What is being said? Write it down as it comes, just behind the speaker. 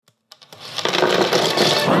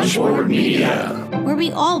Punchboard Media, where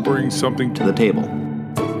we all bring something to the table.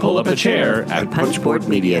 Pull up a chair at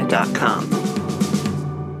punchboardmedia.com.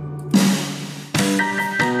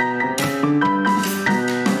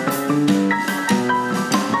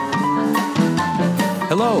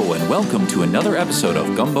 Hello and welcome to another episode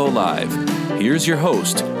of Gumbo Live. Here's your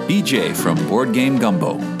host, BJ from Board Game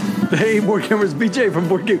Gumbo. Hey, Board Gamers, BJ from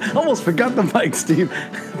Board Game. Almost forgot the mic, Steve.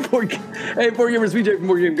 Board Gamers, BJ from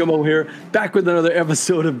Board Game Gumbo here, back with another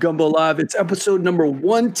episode of Gumbo Live. It's episode number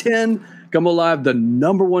 110. Gumbo Live, the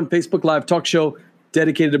number one Facebook Live talk show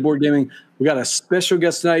dedicated to board gaming. We got a special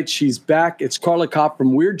guest tonight. She's back. It's Carla Kopp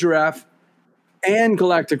from Weird Giraffe and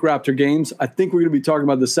Galactic Raptor Games. I think we're going to be talking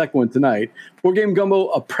about the second one tonight. Board Game Gumbo,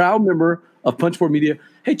 a proud member of Punchboard Media.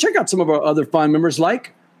 Hey, check out some of our other fine members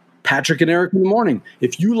like Patrick and Eric in the morning.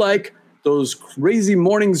 If you like those crazy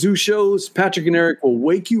morning zoo shows, Patrick and Eric will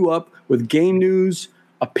wake you up with game news,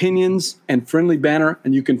 opinions, and friendly banter.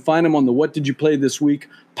 And you can find them on the What Did You Play This Week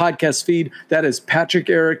podcast feed. That is Patrick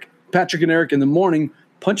and Eric in the morning,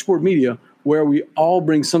 Punchboard Media, where we all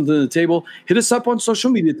bring something to the table. Hit us up on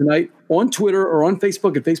social media tonight, on Twitter or on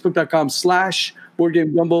Facebook at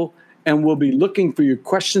facebook.com/BoardGameGumbo. And we'll be looking for your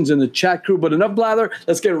questions in the chat crew. But enough blather.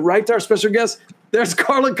 Let's get right to our special guest. There's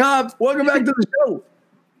Carla Kopp. Welcome back to the show.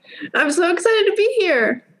 I'm so excited to be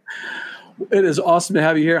here. It is awesome to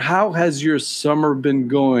have you here. How has your summer been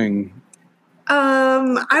going?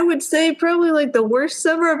 I would say probably like the worst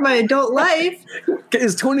summer of my adult life.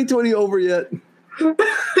 Is 2020 over yet?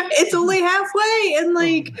 It's only halfway, and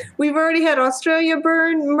like we've already had Australia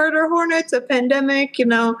burn, murder hornets, a pandemic,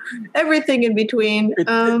 everything in between.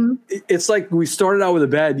 It's like we started out with a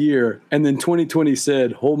bad year, and then 2020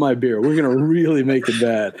 said, "Hold my beer, we're gonna really make it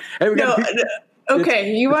bad." Hey,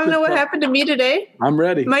 okay, you want to know what happened to me today? I'm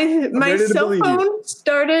ready. My cell phone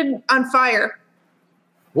started on fire.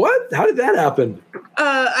 What? How did that happen?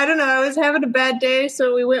 I don't know. I was having a bad day,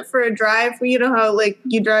 so we went for a drive. You know how like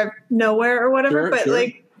you drive nowhere or whatever, sure.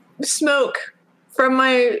 Like smoke from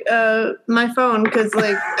my phone because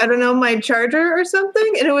like I don't know, my charger or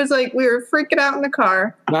something, and it was like we were freaking out in the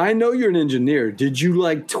car. Now I know you're an engineer. Did you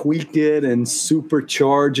like tweak it and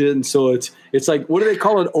supercharge it, and so it's like, what do they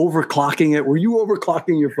call it? Overclocking it? Were you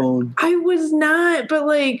overclocking your phone? I was not, but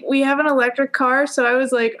like we have an electric car, so I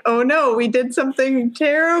was like, oh no, we did something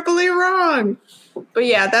terribly wrong. But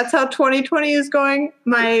yeah, that's how 2020 is going.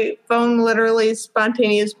 My phone literally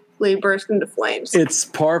spontaneously burst into flames. It's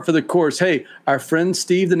par for the course. Hey, our friend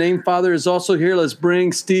Steve, the name father, is also here. Let's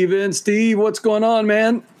bring Steve in. Steve, what's going on,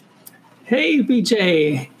 man? Hey,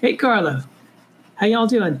 BJ. Hey, Carla. How y'all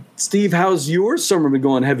doing? Steve, how's your summer been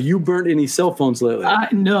going? Have you burnt any cell phones lately?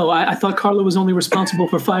 No, I thought Carla was only responsible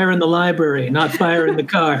for fire in the library, not fire in the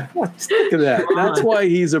car. Look at that. That's why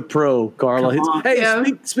he's a pro, Carla. Hey, yeah.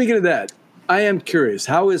 Speaking of that, I am curious.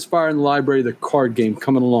 How is Fire in the Library, the card game,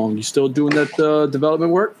 coming along? You still doing that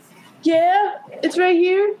development work? Yeah, it's right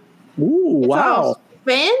here. Ooh, wow.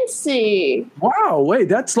 Fancy. Wow, wait,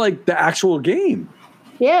 that's like the actual game.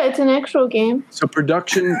 Yeah, it's an actual game. So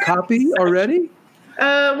production copy already?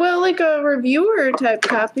 Well, like a reviewer type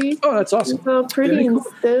copy. Oh, that's awesome. It's all pretty and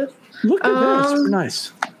stuff. Look at that. Super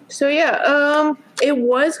nice. So yeah, it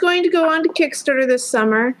was going to go on to Kickstarter this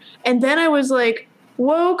summer, and then I was like,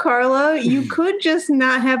 whoa, Carla, you could just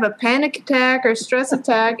not have a panic attack or stress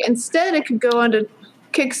attack. Instead, it could go on to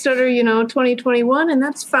Kickstarter, 2021, and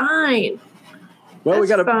that's fine. Well, we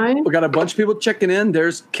got a bunch of people checking in.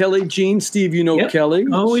 There's Kelly Jean. Steve, yep. Kelly.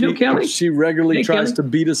 Oh, we know Kelly. She regularly tries to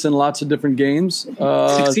beat us in lots of different games.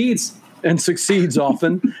 Succeeds. And succeeds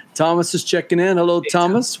often. Thomas is checking in. Hello,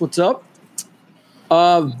 Thomas. What's up?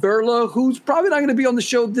 Verla, who's probably not going to be on the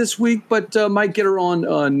show this week, but might get her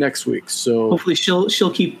on next week. So hopefully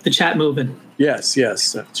she'll keep the chat moving. Yes.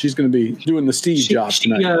 She's going to be doing the Steve job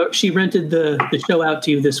tonight. She rented the show out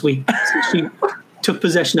to you this week. So she took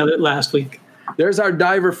possession of it last week. There's our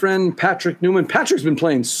diver friend, Patrick Newman. Patrick's been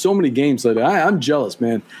playing so many games lately. I'm jealous,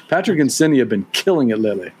 man. Patrick and Cindy have been killing it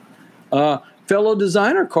lately. Fellow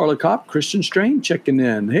designer, Carla Kopp, Christian Strain checking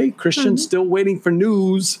in. Hey, Christian, still waiting for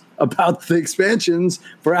news about the expansions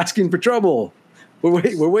for Asking for Trouble.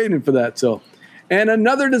 We're waiting for that. So, and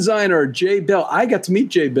another designer, Jay Bell. I got to meet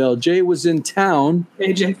Jay Bell. Jay was in town.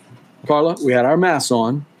 Hey, Jay. Carla, we had our masks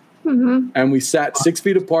on, and we sat 6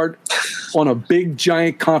 feet apart on a big,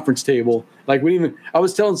 giant conference table. Like I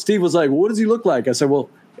was telling Steve, was like, what does he look like? I said, well,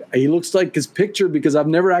 he looks like his picture because I've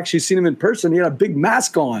never actually seen him in person. He had a big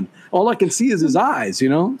mask on. All I can see is his eyes,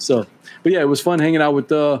 So, but yeah, it was fun hanging out with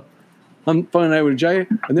Jay.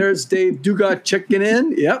 And there's Dave Dugat checking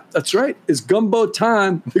in. Yep, that's right. It's Gumbo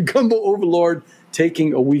time. The Gumbo Overlord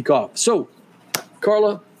taking a week off. So,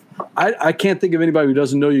 Carla, I can't think of anybody who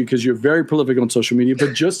doesn't know you because you're very prolific on social media.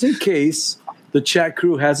 But just in case the chat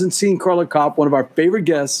crew hasn't seen Carla Kopp, one of our favorite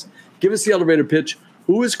guests, give us the elevator pitch.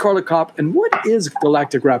 Who is Carla Kopp, and what is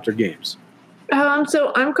Galactic Raptor Games?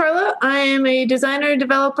 So I'm Carla. I am a designer,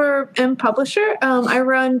 developer, and publisher. I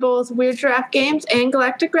run both Weird Giraffe Games and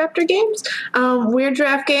Galactic Raptor Games. Weird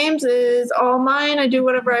Giraffe Games is all mine. I do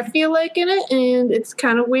whatever I feel like in it, and it's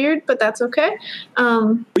kind of weird, but that's okay.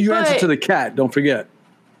 You answer to the cat, don't forget.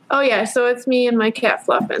 Oh, yeah, so it's me and my cat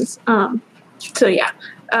Fluffins. So, yeah.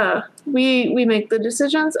 We make the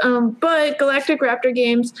decisions. But Galactic Raptor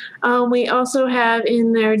Games, we also have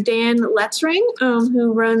in there Dan Letzring,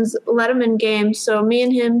 who runs Letterman Games. So me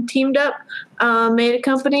and him teamed up, made a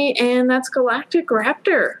company, and that's Galactic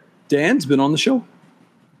Raptor. Dan's been on the show.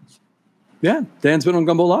 Yeah, Dan's been on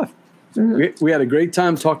Gumbo Live. Mm-hmm. We had a great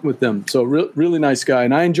time talking with them. So really nice guy,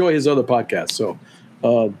 and I enjoy his other podcasts. So.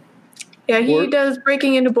 Yeah, he does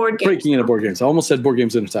Breaking Into Board Games. Breaking Into Board Games. I almost said Board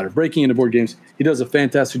Games Insider. Breaking Into Board Games. He does a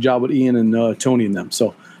fantastic job with Ian and Tony and them.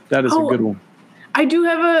 So that is a good one. I do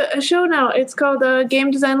have a show now. It's called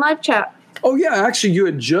Game Design Live Chat. Oh, yeah. Actually, you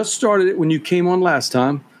had just started it when you came on last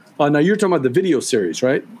time. Now, you're talking about the video series,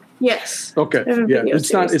 right? Yes. Okay. Yeah,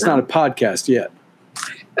 it's not a podcast yet.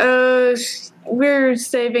 We're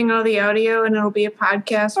saving all the audio, and it'll be a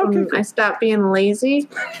podcast when I stop being lazy.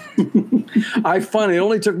 It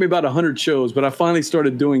only took me about 100 shows, but I finally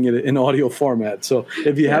started doing it in audio format. So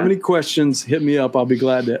if you have any questions, hit me up. I'll be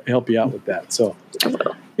glad to help you out with that. So,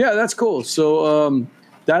 yeah, that's cool. So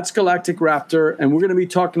that's Galactic Raptor, and we're going to be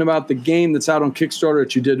talking about the game that's out on Kickstarter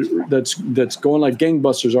that you did that's going like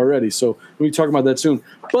gangbusters already. So we'll be talking about that soon.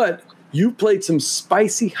 But you played some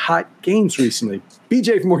spicy hot games recently.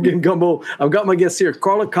 BJ from Board Game Gumbo. I've got my guests here,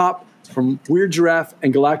 Carla Kopp from Weird Giraffe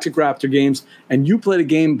and Galactic Raptor Games. And you played a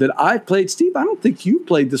game that I played. Steve, I don't think you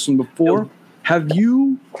played this one before. Nope. Have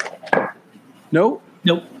you? No?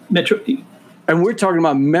 Nope. Metro. And we're talking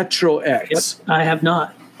about Metro X. Yep, I have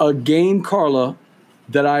not. A game, Carla,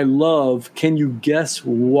 that I love. Can you guess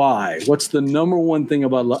why? What's the number one thing I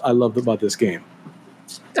loved about this game?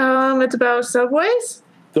 It's about subways.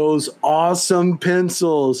 Those awesome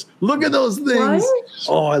pencils. Look at those things. What?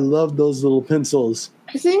 Oh, I love those little pencils.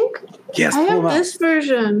 I think yes, I have this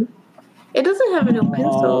version. It doesn't have any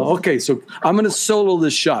pencils. Okay, so I'm going to solo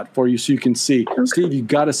this shot for you so you can see. Okay. Steve, you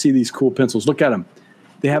got to see these cool pencils. Look at them.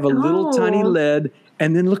 They have a little tiny lead,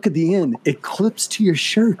 and then look at the end. It clips to your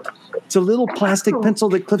shirt. It's a little plastic pencil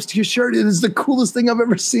that clips to your shirt. It is the coolest thing I've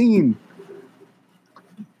ever seen.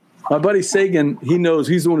 My buddy Sagan, he knows.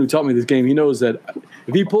 He's the one who taught me this game. He knows that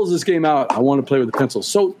if he pulls this game out, I want to play with the pencils.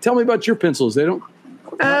 So tell me about your pencils. They don't.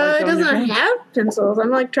 It doesn't have pencils.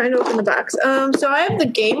 I'm like trying to open the box. So I have the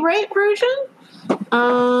Game Right version,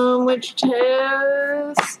 which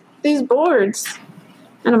has these boards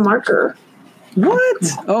and a marker.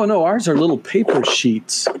 What? Oh no, ours are little paper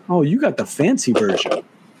sheets. Oh, you got the fancy version.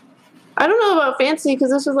 I don't know about fancy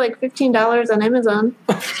because this was like $15 on Amazon.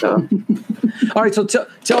 So. All right, so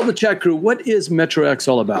tell the chat crew, what is Metro X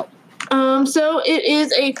all about? So it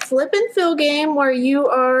is a flip and fill game where you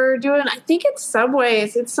are doing, I think it's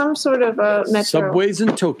subways. It's some sort of a metro. Subways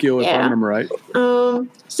in Tokyo, if I remember right.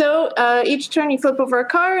 So each turn you flip over a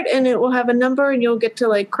card and it will have a number and you'll get to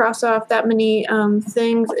like cross off that many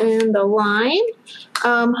things in the line.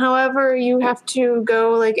 However, you have to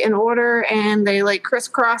go like in order and they like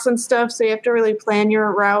crisscross and stuff. So you have to really plan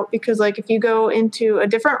your route because like if you go into a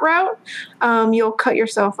different route, you'll cut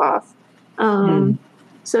yourself off.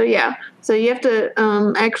 So yeah, so you have to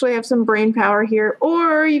actually have some brain power here,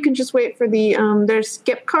 or you can just wait for the there's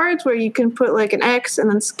skip cards where you can put like an X and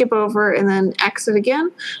then skip over and then X it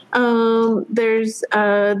again. There's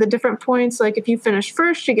the different points, like if you finish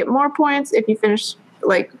first, you get more points. If you finish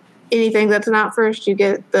like anything that's not first, you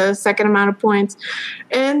get the second amount of points,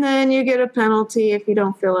 and then you get a penalty if you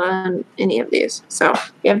don't fill in any of these. So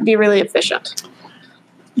you have to be really efficient.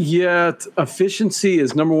 Yeah, efficiency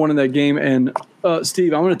is number one in that game. And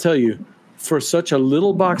Steve, I'm going to tell you, for such a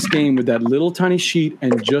little box game with that little tiny sheet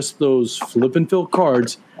and just those flip and fill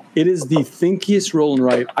cards, it is the thinkiest roll and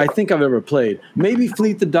write I think I've ever played. Maybe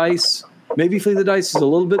Fleet the Dice. Maybe Fleet the Dice is a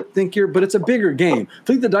little bit thinkier, but it's a bigger game.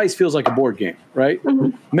 Fleet the Dice feels like a board game, right?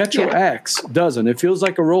 Mm-hmm. Metro X doesn't. It feels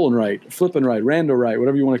like a roll and write, flip and write, rando write,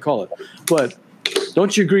 whatever you want to call it. But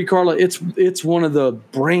don't you agree, Carla? It's one of the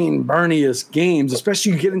brain burniest games,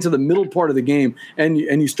 especially you get into the middle part of the game and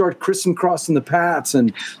you start crossing the paths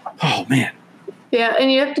and oh man. Yeah,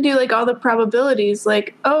 and you have to do like all the probabilities,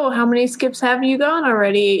 like, oh, how many skips have you gone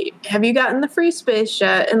already? Have you gotten the free space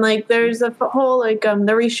yet? And like there's a whole like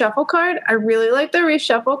the reshuffle card. I really like the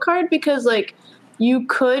reshuffle card because like you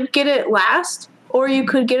could get it last Or you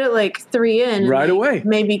could get it like 3 in. Right and away.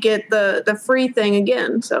 Maybe get the free thing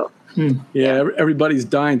again. So Yeah, everybody's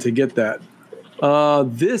dying to get that.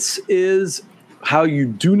 This is how you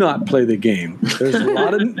do not play the game. There's a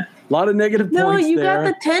lot of negative no, points you there. got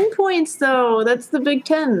the 10 points though. That's the big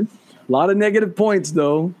 10. A lot of negative points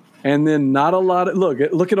though, and then not a lot of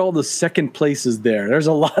look at all the second places there. There's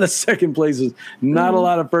a lot of second places, not a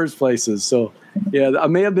lot of first places. So yeah, I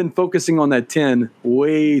may have been focusing on that 10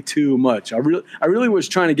 way too much. I really was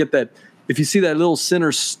trying to get that. If you see that little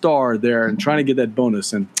center star there, and trying to get that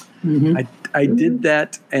bonus, and I did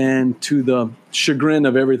that, and to the chagrin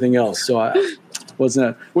of everything else. So I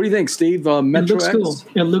wasn't. What do you think, Steve? Metro looks X? cool.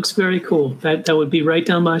 It looks very cool. That would be right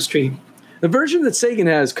down my street. The version that Sagan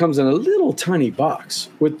has comes in a little tiny box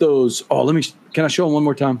with those. Oh, can I show them one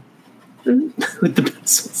more time? With the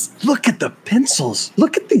pencils. Look at the pencils.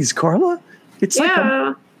 Look at these, Carla. It's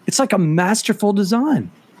like a masterful design.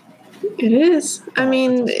 It is. I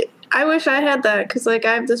mean, I wish I had that because, like,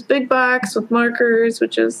 I have this big box with markers,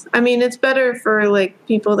 which is, I mean, it's better for, like,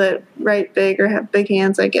 people that write big or have big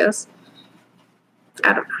hands, I guess.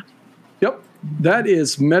 I don't know. Yep. That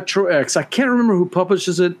is Metro X. I can't remember who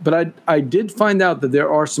publishes it, but I did find out that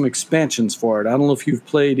there are some expansions for it. I don't know if you've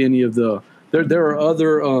played any of the. There are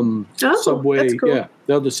other Subway. that's cool. Yeah,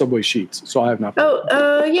 the other Subway sheets. So I have not.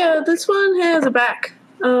 Played Yeah, this one has a back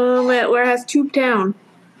where it has Tube Town.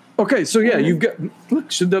 Okay, so yeah, you've got.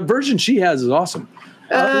 Look, so the version she has is awesome.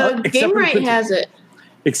 Except for the GameRight pencils. has it.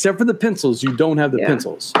 Except for the pencils, you don't have the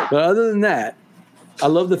pencils. But other than that, I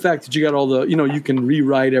love the fact that you got all the, you can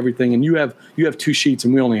rewrite everything, and you have 2 sheets,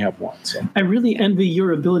 and we only have 1. So I really envy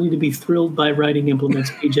your ability to be thrilled by writing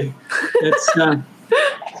implements, PJ.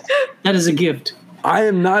 That is a gift. I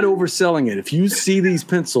am not overselling it. If you see these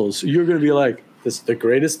pencils, you're going to be like, "This is the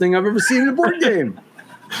greatest thing I've ever seen in a board game."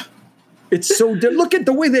 It's so. Look at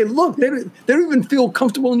the way they look. They don't even feel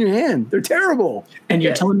comfortable in your hand. They're terrible. And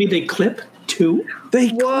you're telling me they clip too?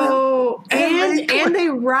 Whoa! And they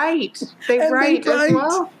write. They write as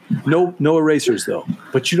well. No erasers though.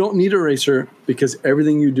 But you don't need an eraser because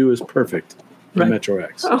everything you do is perfect in Right. Metro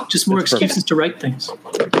X. Just more That's excuses to write things.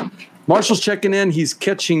 Marshall's checking in. He's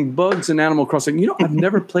catching bugs in Animal Crossing. I've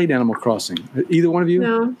never played Animal Crossing. Either one of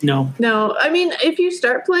you? No. I mean, if you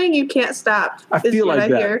start playing, you can't stop. I feel like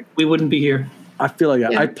that. Hear. We wouldn't be here. I feel like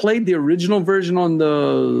that. Yeah. I played the original version on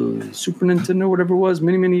the Super Nintendo, whatever it was,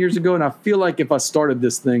 many, many years ago, and I feel like if I started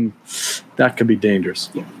this thing, that could be dangerous.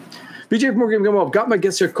 Yeah. BJ from Board Game Gumbo, I've got my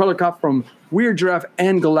guest here, Carla Kopp from Weird Giraffe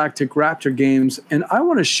and Galactic Raptor Games, and I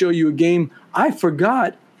want to show you a game I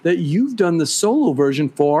forgot that you've done the solo version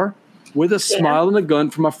for with a smile and a gun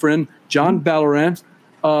from my friend John Ballaran.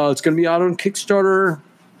 It's going to be out on Kickstarter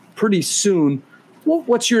pretty soon.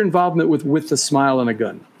 What's your involvement with the smile and a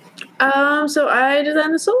gun? So I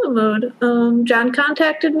designed the solo mode. John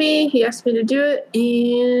contacted me. He asked me to do it,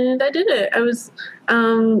 and I did it. I was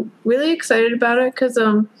really excited about it because,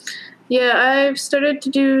 I've started to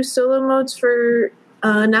do solo modes for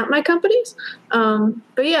not my companies.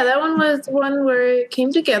 But yeah, that one was one where it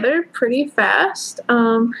came together pretty fast.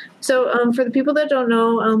 So for the people that don't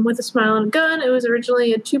know, with a smile and a gun, it was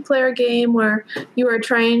originally a 2-player game where you are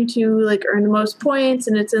trying to like earn the most points,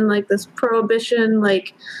 and it's in like this prohibition,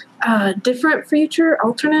 like different future,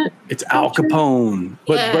 alternate. It's Al Capone,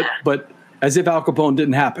 but as if Al Capone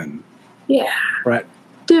didn't happen. Yeah. Right.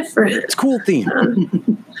 Different. It's a cool theme.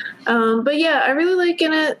 But yeah, I really like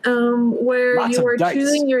in it where Lots you of are dice.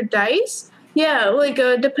 choosing your dice. Yeah, like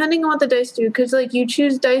depending on what the dice do, because like you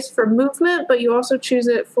choose dice for movement, but you also choose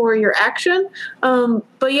it for your action.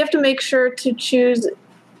 But you have to make sure to choose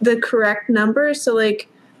the correct number. So like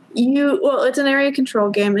it's an area control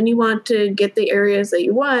game, and you want to get the areas that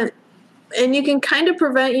you want. And you can kind of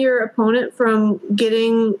prevent your opponent from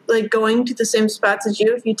going to the same spots as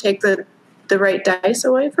you if you take the right dice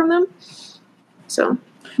away from them. So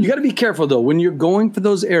you got to be careful though when you're going for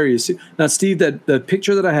those areas. Now, Steve, that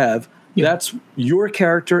picture that I have, that's your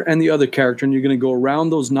character and the other character, and you're going to go around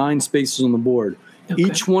those 9 spaces on the board. Okay.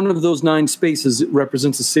 Each one of those 9 spaces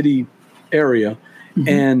represents a city area,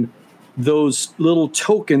 and those little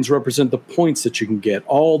tokens represent the points that you can get.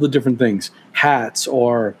 All the different things, hats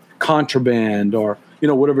or contraband or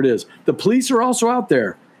whatever it is. The police are also out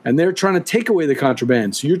there, and they're trying to take away the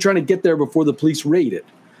contraband. So you're trying to get there before the police raid it.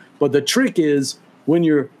 But the trick is when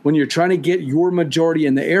you're trying to get your majority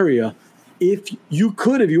in the area, if you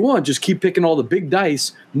want, just keep picking all the big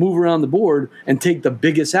dice, move around the board, and take the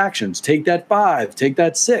biggest actions. Take that 5, take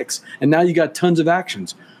that 6, and now you got tons of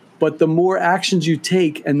actions. But the more actions you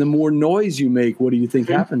take and the more noise you make, what do you think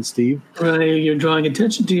happens, Steve? Right, you're drawing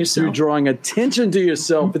attention to yourself. You're drawing attention to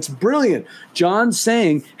yourself. It's brilliant. John's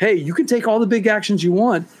saying, hey, you can take all the big actions you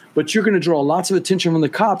want, but you're going to draw lots of attention from the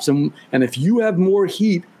cops. And if you have more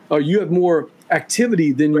heat or you have more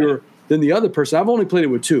activity than the other person, I've only played it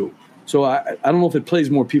with 2. So I don't know if it plays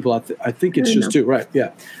more people. I think it's just 2, right?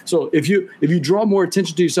 Yeah. So if you draw more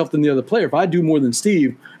attention to yourself than the other player, if I do more than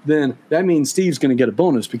Steve, then that means Steve's going to get a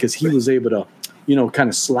bonus because he was able to, kind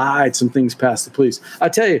of slide some things past the police. I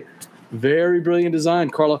tell you, very brilliant design,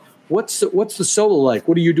 Carla. What's the solo like?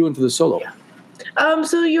 What are you doing for the solo?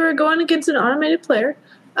 So you're going against an automated player.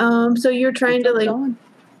 So you're trying to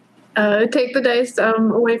take the dice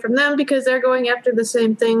away from them because they're going after the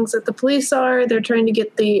same things that the police are. They're trying to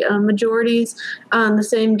get the majorities on the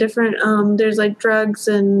same different. There's like drugs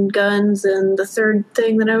and guns and the third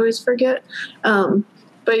thing that I always forget.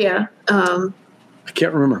 But yeah, I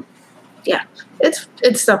can't remember. Yeah,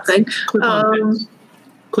 it's something.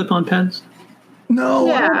 Clip-on pens.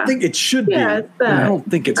 No, I don't think it should be. Yeah, it's that. I don't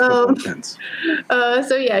think it's clip-on pens.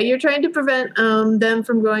 So yeah, you're trying to prevent them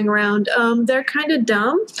from going around. They're kind of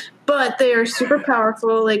dumb, but they are super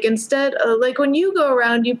powerful. Like instead, like when you go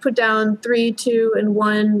around, you put down 3, 2, and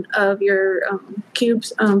 1 of your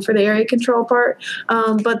cubes for the area control part.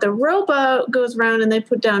 But the robot goes around and they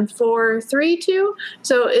put down 4, 3, 2.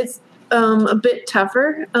 So it's a bit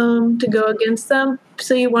tougher to go against them.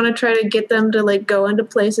 So you want to try to get them to like go into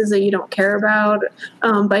places that you don't care about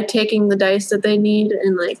by taking the dice that they need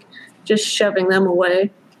and like just shoving them away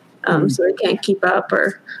so they can't keep up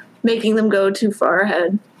or making them go too far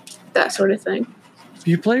ahead, that sort of thing.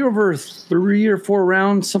 You play over 3 or 4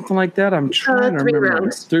 rounds, something like that? I'm trying to 3 remember.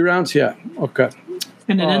 rounds. 3 rounds, yeah. Okay.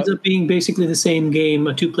 And it ends up being basically the same game,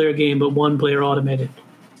 a 2-player game, but 1 player automated.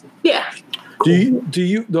 Yeah.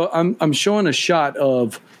 I'm showing a shot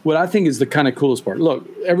of what I think is the kind of coolest part. Look,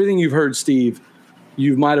 everything you've heard, Steve,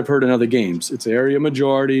 you might have heard in other games. It's area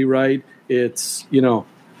majority, right? It's,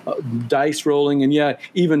 dice rolling. And yeah,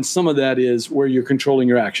 even some of that is where you're controlling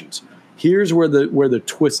your actions. Here's where the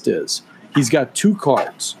twist is. He's got 2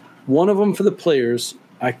 cards. One of them for the players.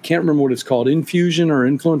 I can't remember what it's called. Infusion or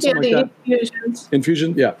influence, something like that? Infusions.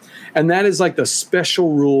 Infusion, yeah. And that is like the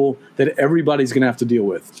special rule that everybody's going to have to deal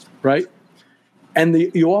with, right? And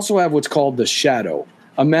you also have what's called the shadow.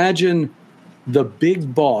 Imagine the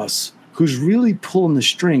big boss who's really pulling the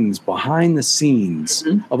strings behind the scenes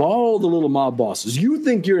of all the little mob bosses. You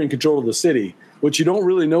think you're in control of the city. What you don't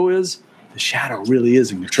really know is the shadow really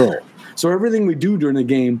is in control. So everything we do during the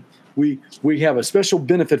game, we have a special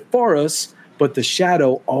benefit for us, but the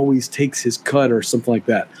shadow always takes his cut or something like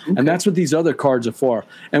that. Okay. And that's what these other cards are for.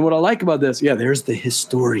 And what I like about this, there's the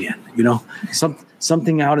historian,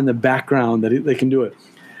 something out in the background that they can do it.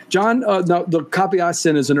 John, now the copy I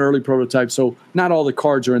sent is an early prototype, so not all the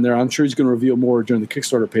cards are in there. I'm sure he's going to reveal more during the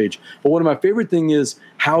Kickstarter page. But one of my favorite things is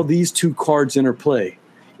how these 2 cards interplay.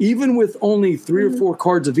 Even with only 3 or 4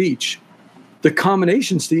 cards of each, the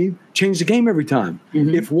combination, Steve, change the game every time.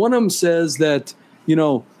 Mm-hmm. If one of them says that,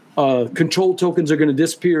 control tokens are going to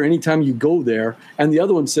disappear anytime you go there, and the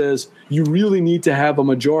other one says you really need to have a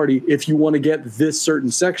majority if you want to get this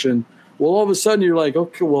certain section, well, all of a sudden you're like,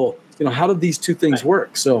 okay, well, how do these 2 things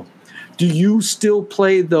work? So do you still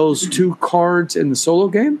play those 2 cards in the solo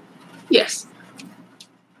game? Yes.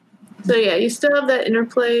 So yeah, you still have that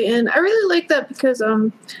interplay, and I really like that because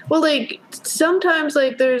sometimes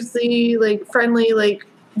there's the friendly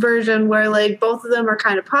version where both of them are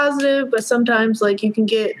kind of positive, but sometimes you can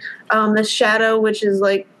get the shadow, which is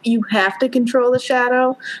you have to control the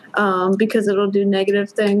shadow because it'll do negative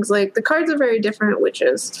things. The cards are very different, which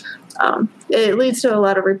is it leads to a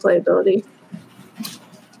lot of replayability.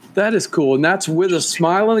 That is cool, and that's with a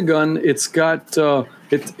smile and a gun. It's got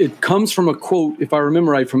it comes from a quote, if I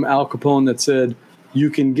remember right, from Al Capone that said, "You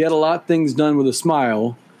can get a lot of things done with a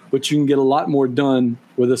smile, but you can get a lot more done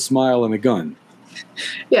with a smile and a gun."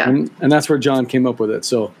 Yeah, and that's where John came up with it.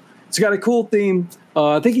 So it's got a cool theme.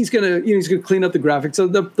 I think he's gonna clean up the graphics. So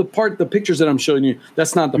the pictures that I'm showing you,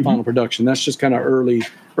 that's not the final production. That's just kind of early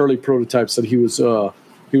prototypes that he was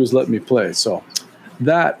letting me play. So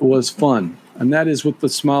that was fun, and that is with the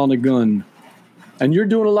smile and a gun. And you're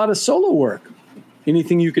doing a lot of solo work.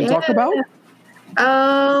 Anything you can talk about?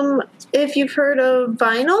 If you've heard of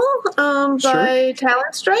Vinyl by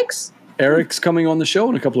Talent Strikes, Eric's coming on the show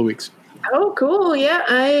in a couple of weeks. Oh, cool. Yeah,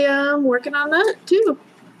 I am working on that too.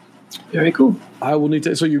 Very cool. I will need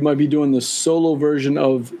to. So you might be doing the solo version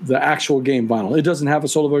of the actual game vinyl. It doesn't have a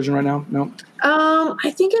solo version right now. No. I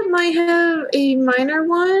think it might have a minor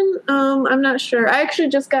one. I'm not sure. I actually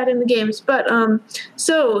just got in the games, but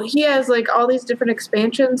so he has like all these different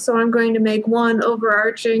expansions. So I'm going to make one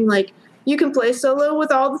overarching, like you can play solo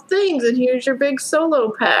with all the things, and here's your big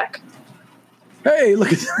solo pack. Hey,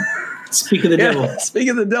 look at. Speak of the devil. Speak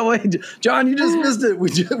of the devil, hey, John, you just missed it. We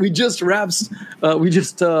just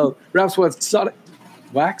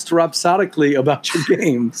waxed rhapsodically about your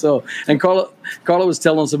game. So, and Carla was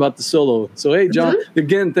telling us about the solo. So, hey, John,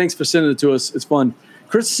 again, thanks for sending it to us. It's fun.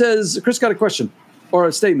 Chris got a question or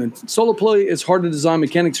a statement. Solo play is hard to design.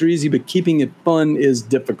 Mechanics are easy, but keeping it fun is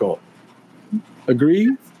difficult.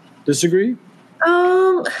 Agree? Disagree?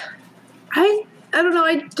 I don't know.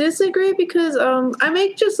 I disagree because I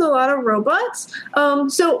make just a lot of robots.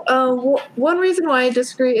 One reason why I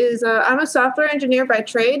disagree is I'm a software engineer by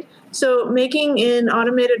trade. So making an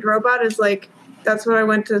automated robot is like, that's what I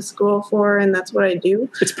went to school for, and that's what I do.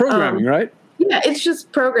 It's programming, right? Yeah, it's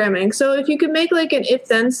just programming. So if you could make like an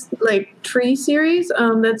if-then like tree series,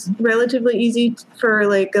 that's relatively easy for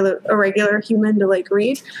like a regular human to like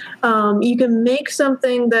read. You can make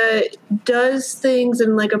something that does things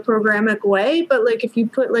in like a programmatic way, but like if you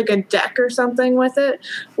put like a deck or something with it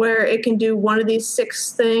where it can do one of these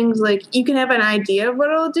 6 things, like you can have an idea of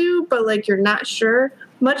what it'll do, but like you're not sure,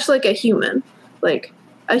 much like a human. Like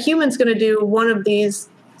a human's going to do one of these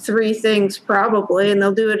 3 things probably, and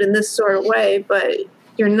they'll do it in this sort of way, but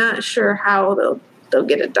you're not sure how they'll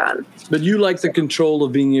get it done. But you like the control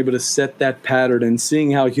of being able to set that pattern and seeing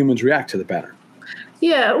how humans react to the pattern.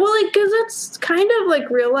 Yeah, well, like, because that's kind of like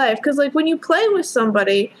real life. Because like when you play with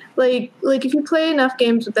somebody, like if you play enough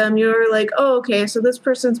games with them, you're like, oh, okay, so this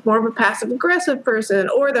person's more of a passive aggressive person,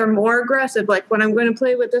 or they're more aggressive. Like when I'm going to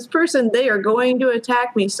play with this person, they are going to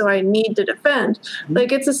attack me, so I need to defend. Mm-hmm.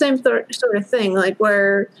 Like it's the same sort of thing. Like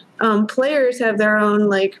where players have their own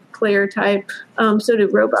like player type, so do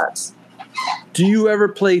robots. Do you ever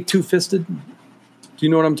play two-fisted? Do you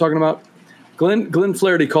know what I'm talking about? Glenn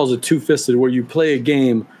Flaherty calls it two-fisted, where you play a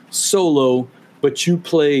game solo, but you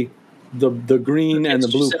play the green and the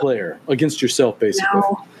blue player against yourself, basically.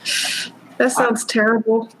 No, that sounds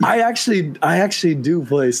terrible. I actually do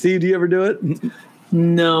play. Steve, do you ever do it?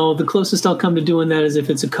 No, the closest I'll come to doing that is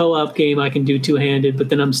if it's a co-op game, I can do two-handed, but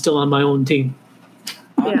then I'm still on my own team.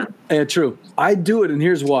 Yeah, true. I do it, and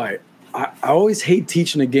here's why. I always hate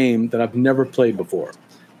teaching a game that I've never played before.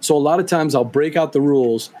 So a lot of times I'll break out the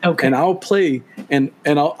rules and I'll play and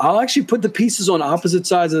I'll actually put the pieces on opposite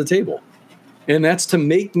sides of the table. And that's to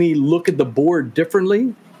make me look at the board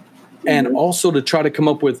differently and also to try to come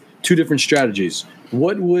up with 2 different strategies.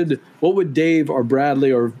 What would Dave or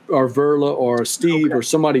Bradley or Verla or Steve or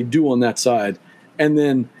somebody do on that side?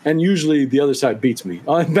 And usually the other side beats me.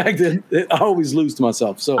 In fact, I always lose to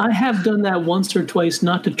myself. So I have done that once or twice,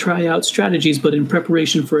 not to try out strategies, but in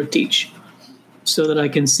preparation for a teach, so that I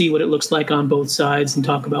can see what it looks like on both sides and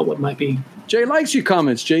talk about what might be. Jay likes your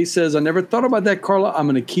comments. Jay says, I never thought about that, Carla. I'm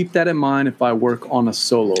going to keep that in mind if I work on a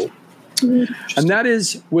solo. And that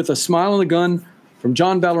is with a smile on the gun from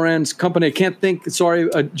John Valorant's company. I can't think. Sorry,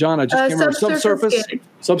 John, I just can't remember.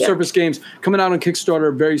 Subsurface Games coming out on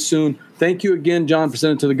Kickstarter very soon. Thank you again, John, for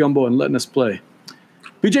sending it to the Gumbo and letting us play.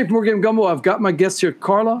 BJ from Board Game Gumbo, I've got my guests here,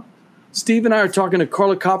 Carla. Steve and I are talking to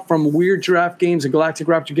Carla Kopp from Weird Giraffe Games and Galactic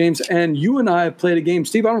Raptor Games, and you and I have played a game.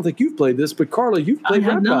 Steve, I don't think you've played this, but Carla, you've played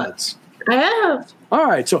Rap Gods. I have. All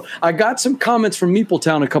right, so I got some comments from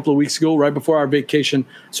Meepletown a couple of weeks ago, right before our vacation.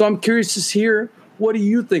 So I'm curious to hear, what do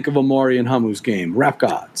you think of Amari and Hamu's game, Rap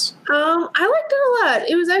Gods? I liked it a lot.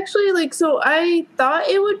 It was actually like, so I thought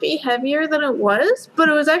it would be heavier than it was, but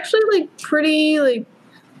it was actually like pretty, like,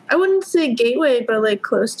 I wouldn't say gateway, but like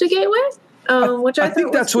close to gateway. Which I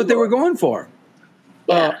think that's what they were going for.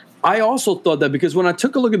 Yeah. I also thought that because when I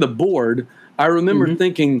took a look at the board, I remember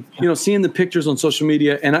thinking, seeing the pictures on social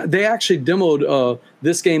media, and they actually demoed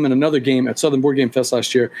this game and another game at Southern Board Game Fest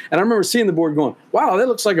last year. And I remember seeing the board going, wow, that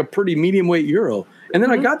looks like a pretty medium weight Euro. And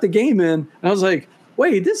then I got the game in, and I was like,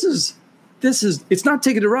 wait, this is, it's not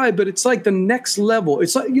Ticket to Ride, but it's like the next level.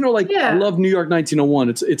 It's like, I love New York 1901.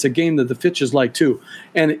 It's a game that the Fitches like too.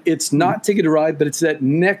 And it's not Ticket to Ride, but it's that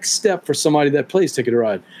next step for somebody that plays Ticket to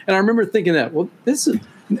Ride. And I remember thinking that, well, this is,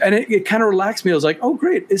 and it kind of relaxed me. I was like, oh,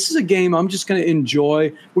 great. This is a game I'm just going to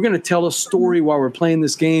enjoy. We're going to tell a story while we're playing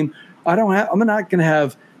this game. I'm not going to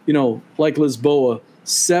have, like Lisboa,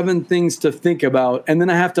 7 things to think about, and then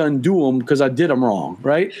I have to undo them because I did them wrong,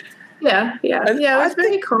 right? Yeah. It was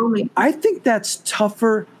very calming. I think that's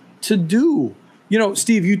tougher to do.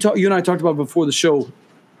 Steve, you and I talked about before the show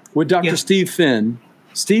with Dr. Steve Finn.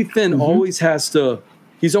 Steve Finn always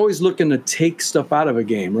he's always looking to take stuff out of a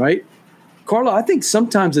game, right? Carla, I think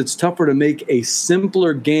sometimes it's tougher to make a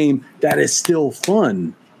simpler game that is still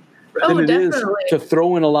fun than it is to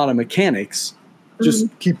throw in a lot of mechanics. Just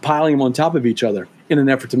keep piling them on top of each other in an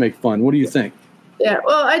effort to make fun. What do you think? Yeah,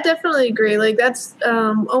 well, I definitely agree. Like, that's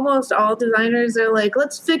almost all designers are like,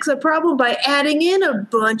 let's fix a problem by adding in a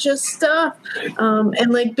bunch of stuff.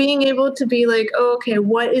 And, like, being able to be like, oh, okay,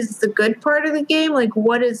 what is the good part of the game? Like,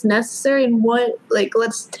 what is necessary and what, like,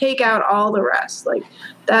 let's take out all the rest. Like,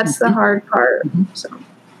 that's the hard part.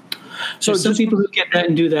 So some people who get that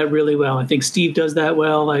and do that really well. I think Steve does that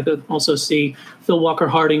well. I also see Phil Walker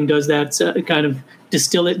Harding does that, kind of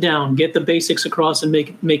distill it down, get the basics across and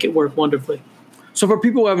make it work wonderfully. So for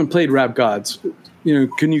people who haven't played Rap Gods,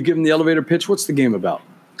 can you give them the elevator pitch? What's the game about?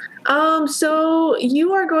 So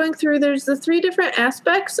you are going through, there's the 3 different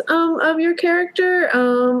aspects of your character.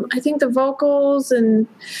 I think the vocals and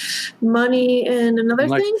money and another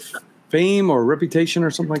thing. Fame or reputation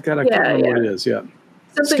or something like that. I can't remember what it is. Yeah.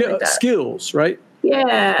 Something like that. Skills, right?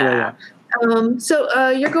 Yeah. So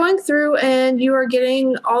you're going through and you are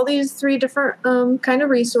getting all these 3 different kind of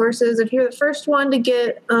resources. If you're the first one to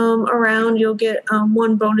get around, you'll get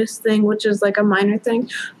 1 bonus thing, which is like a minor thing.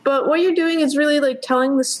 But what you're doing is really like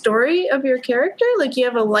telling the story of your character. Like you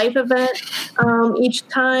have a life event each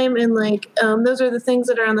time, and like those are the things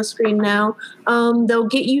that are on the screen now. They'll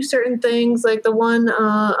get you certain things, like the one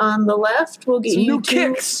on the left will get some you new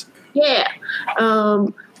kicks. Yeah.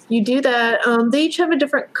 You do that. They each have a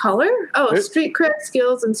different color. Oh, street cred,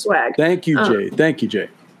 skills, and swag. Thank you, Jay.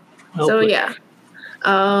 So, yeah.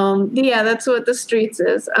 That's what the streets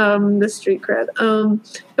is, the street cred.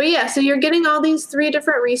 But, yeah, so you're getting all these 3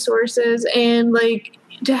 different resources. And, like,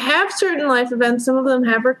 to have certain life events, some of them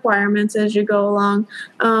have requirements as you go along.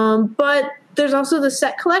 But there's also the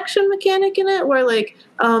set collection mechanic in it where, like,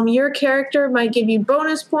 your character might give you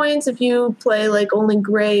bonus points if you play, like, only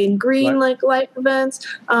gray and green, like, life events.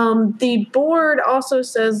 The board also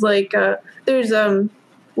says, like, there's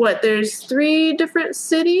 3 different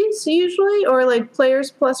cities usually, or, like,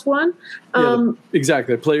 players plus 1.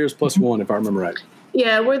 Exactly. Players plus 1, if I remember right.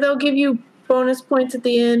 Yeah, where they'll give you bonus points at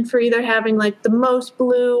the end for either having like the most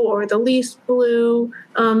blue or the least blue,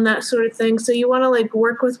 that sort of thing. So you want to like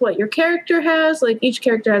work with what your character has. Like each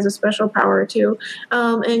character has a special power too,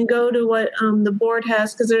 and go to what the board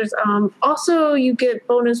has, because there's also you get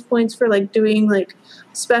bonus points for like doing like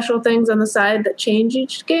special things on the side that change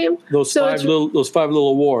each game. Those 5 little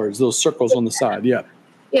awards, those circles on the side. Yeah.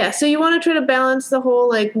 Yeah, so you want to try to balance the whole,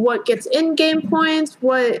 like, what gets in-game points,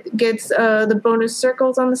 what gets the bonus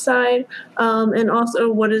circles on the side, and also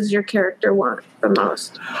what does your character want the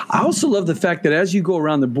most. I also love the fact that as you go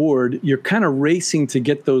around the board, you're kind of racing to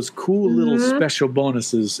get those cool little special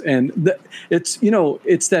bonuses. And it's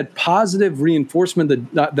that positive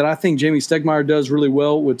reinforcement that I think Jamie Stegmaier does really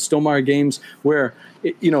well with Stonemaier games, where,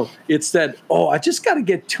 it's that, I just got to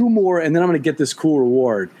get 2 more, and then I'm going to get this cool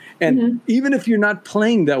reward. And even if you're not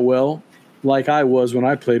playing that well, like I was when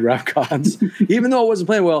I played Rap Gods, even though I wasn't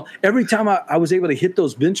playing well, every time I was able to hit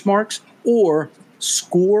those benchmarks or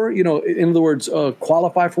score, in other words,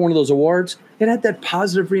 qualify for one of those awards, it had that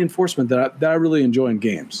positive reinforcement that I really enjoy in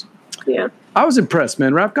games. Yeah. I was impressed,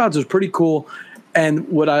 man. Rap Gods was pretty cool. And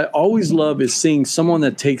what I always love is seeing someone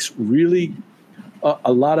that takes really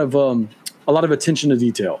a lot of attention to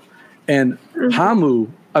detail. And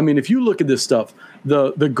Hamu, I mean, if you look at this stuff,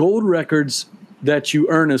 the gold records that you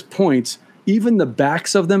earn as points, even the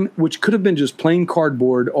backs of them, which could have been just plain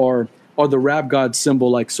cardboard or the Rap God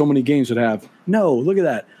symbol like so many games would have. No, look at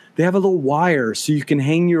that. They have a little wire so you can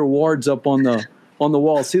hang your awards up on the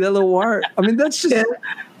wall. See that little wire? I mean, that's just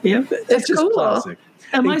that's just cool. classic.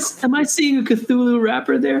 Am I seeing a Cthulhu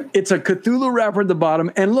wrapper there? It's a Cthulhu wrapper at the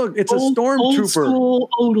bottom, and look, it's a stormtrooper.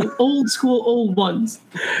 Old school old ones.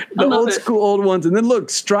 The old school old ones, and then look,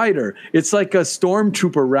 Strider. It's like a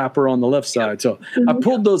stormtrooper wrapper on the left side. So I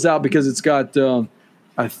pulled those out because it's got,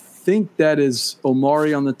 I think that is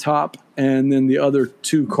Omari on the top, and then the other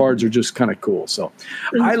 2 cards are just kind of cool. So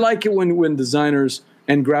I like it when designers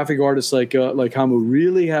and graphic artists like Hamu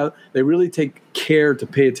really take care to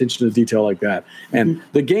pay attention to detail like that. And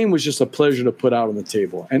the game was just a pleasure to put out on the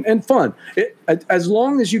table and fun. As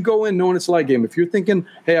long as you go in knowing it's a light game. If you're thinking,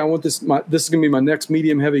 hey, I want this is going to be my next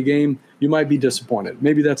medium heavy game, you might be disappointed.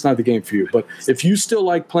 Maybe that's not the game for you. But if you still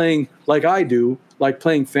like playing like I do, like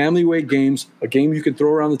playing family weight games, a game you can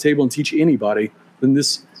throw around the table and teach anybody, then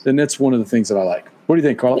that's one of the things that I like. What do you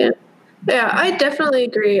think, Carla? Yeah, I definitely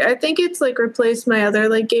agree. I think it's like replaced my other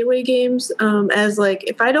like gateway games as like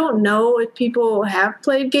if I don't know if people have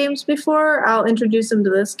played games before, I'll introduce them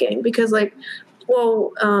to this game because like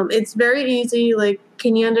well, it's very easy. Like,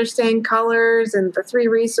 can you understand colors and the 3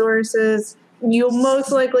 resources? You'll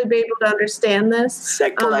most likely be able to understand this.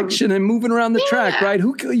 Set collection and moving around the track, right?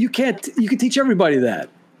 You can teach everybody that.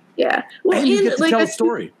 Yeah. Well, and you get to tell a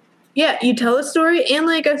story. Yeah, you tell a story and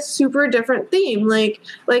like a super different theme. Like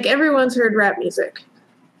everyone's heard rap music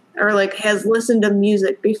or like has listened to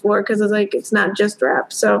music before because it's like it's not just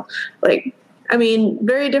rap. So like, I mean,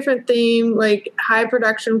 very different theme, like high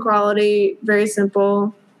production quality, very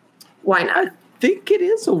simple. Why not? I think it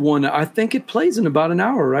is a one. I think it plays in about an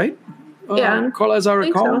hour, right? Yeah, Carla, as I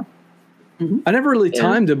recall. So. Mm-hmm. I never really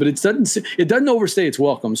timed it, but it doesn't overstay its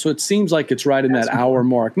welcome. So it seems like it's right in that hour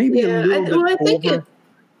mark, maybe a little bit I think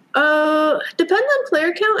over. Depends on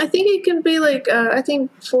player count. I think it can be like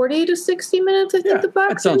 40 to 60 minutes. I think the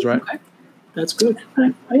box. That sounds right. Okay. That's good.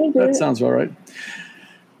 That sounds all right.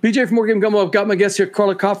 BJ from Board Game Gumbo. I've got my guest here,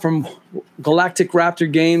 Carla Kopp from Galactic Raptor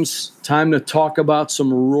Games. Time to talk about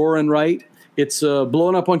some Roaring Right. It's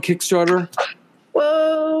blowing up on Kickstarter.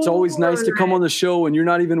 Whoa! It's always nice to come on the show when you're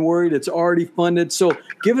not even worried. It's already funded. So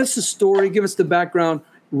give us the story. Give us the background.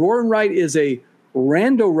 Roaring Right is a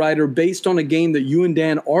rando writer based on a game that you and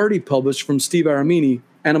Dan already published from Steve Aramini,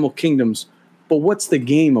 Animal Kingdoms. But what's the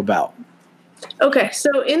game about? Okay,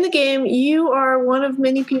 so in the game, you are one of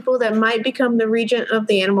many people that might become the regent of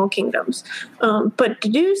the Animal Kingdoms. But to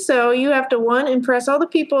do so, you have to, 1, impress all the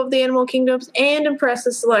people of the Animal Kingdoms and impress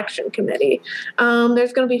the selection committee.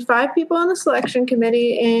 There's going to be 5 people on the selection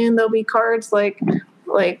committee, and there'll be cards like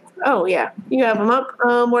oh yeah, you have them up,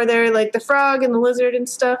 where they're like the frog and the lizard and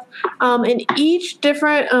stuff. And each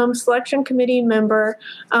different selection committee member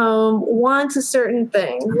wants a certain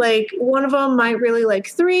thing. Like one of them might really like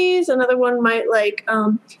 3s, another one might like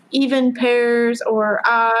even pairs or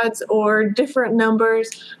odds or different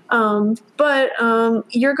numbers. But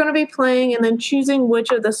you're going to be playing and then choosing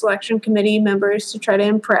which of the selection committee members to try to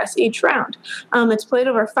impress each round. It's played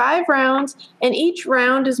over 5 rounds, and each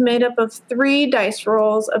round is made up of 3 dice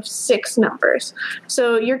rolls of 6 numbers.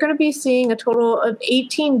 So you're going to be seeing a total of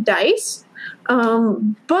 18 dice.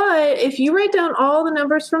 But if you write down all the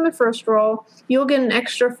numbers from the first roll, you'll get an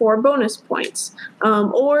extra 4 bonus points.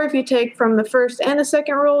 Or if you take from the first and the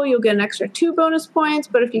second roll, you'll get an extra 2 bonus points.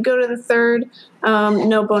 But if you go to the third,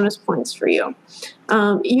 no bonus points for you.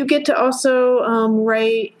 You get to also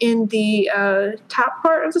write in the top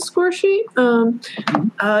part of the score sheet.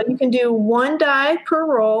 You can do 1 die per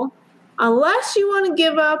roll. Unless you want to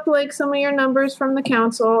give up like some of your numbers from the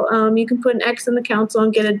council, you can put an X in the council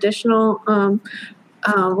and get additional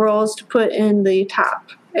rolls to put in the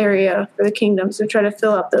top area for the kingdoms to try to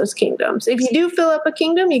fill up those kingdoms. If you do fill up a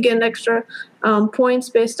kingdom, you get an extra points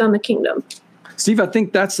based on the kingdom. Steve, I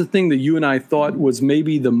think that's the thing that you and I thought was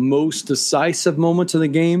maybe the most decisive moment of the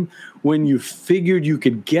game, when you figured you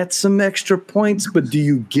could get some extra points, but do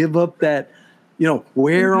you give up that?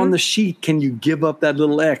 Where on the sheet can you give up that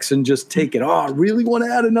little X and just take it? Oh, I really want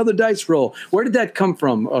to add another dice roll. Where did that come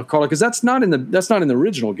from, Carla? Because that's not in the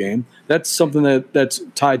original game. That's something that's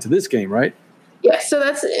tied to this game, right? Yeah, so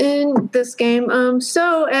that's in this game.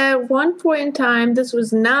 So at one point in time, this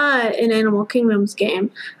was not an Animal Kingdoms game,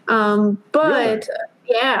 but really?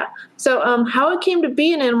 Yeah. So how it came to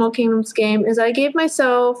be an Animal Kingdoms game is I gave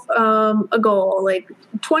myself a goal. Like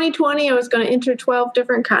 2020, I was going to enter 12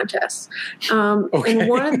 different contests. Okay.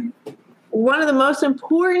 And one of the most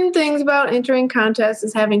important things about entering contests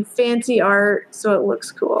is having fancy art so it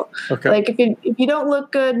looks cool. Okay. Like if you don't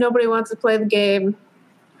look good, nobody wants to play the game.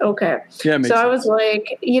 Okay. Yeah, so I was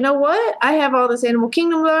like, you know what? I have all this Animal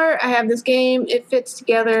Kingdom art. I have this game. It fits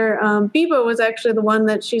together. Biba was actually the one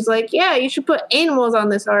that she's like, yeah, you should put animals on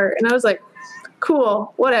this art. And I was like,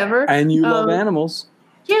 cool, whatever. And you love animals.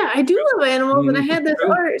 Yeah, I do love animals. And I had this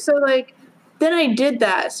art. So like, then I did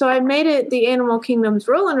that. So I made it the Animal Kingdoms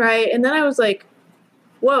Rollin' Right. And then I was like,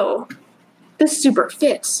 whoa, this super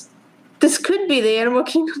fits. This could be the Animal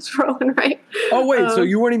Kingdoms Rollin' Right. Oh, wait, so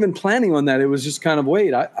you weren't even planning on that. It was just kind of,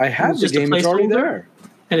 I have the game. It's already there.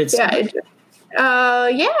 And it's... Yeah.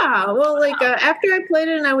 Well, like, after I played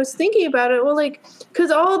it and I was thinking about it, well, like,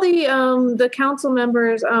 because all the council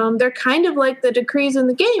members, they're kind of like the decrees in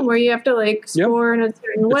the game where you have to, like, score in a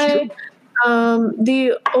certain way.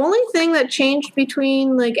 The only thing that changed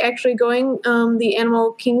between, like, actually going the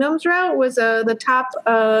Animal Kingdoms route was the top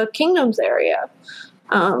kingdoms area.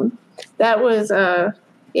 That was,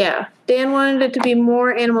 Dan wanted it to be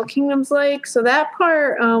more Animal Kingdoms like. So that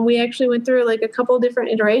part, we actually went through like a couple different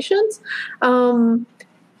iterations. The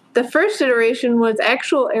first iteration was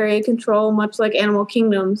actual area control, much like Animal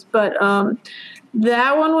Kingdoms, but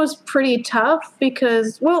that one was pretty tough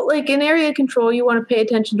because, well, like in area control, you want to pay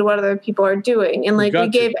attention to what other people are doing, and like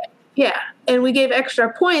and we gave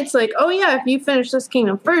extra points, like, oh yeah, if you finish this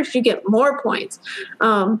kingdom first, you get more points.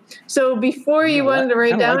 So before you wanted to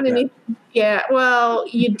write down any, well,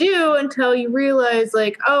 you do until you realize,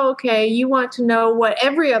 like, oh, okay, you want to know what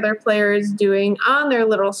every other player is doing on their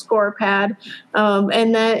little score pad,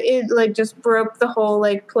 and that it like just broke the whole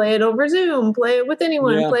like play it over Zoom, play it with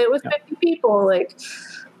anyone, play it with 50 people, like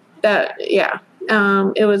that. Yeah.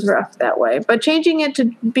 It was rough that way, but changing it to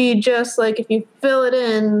be just like if you fill it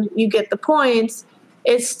in, you get the points.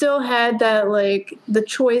 It still had that like the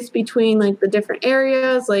choice between like the different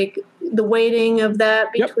areas, like the weighting of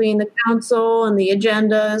that between the council and the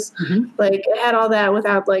agendas. Like it had all that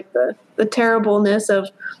without like the terribleness of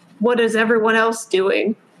what is everyone else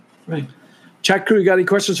doing. Right. Chat crew, you got any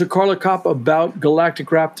questions for Carla Kopp about Galactic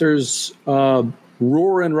Raptors?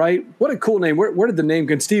 Roar and Write. What a cool name. Where did the name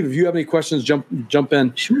come? Steve, if you have any questions, jump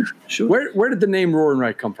in. Sure. Where did the name Roar and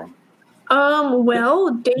Write come from?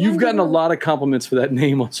 Well, Dan, you've gotten a lot of compliments for that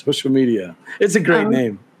name on social media. It's a great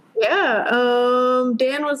name. Yeah.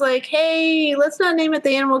 Dan was like, hey, let's not name it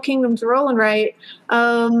the Animal Kingdom's Roll and Write,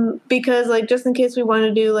 because like just in case we want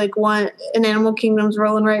to do like an Animal Kingdom's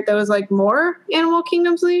Roll and Write that was like more Animal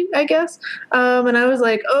Kingdomsly, I guess. And I was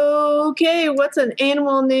like, okay, what's an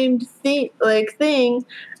animal named thing? And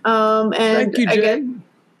thank you, Jay.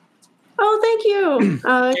 Oh, thank you.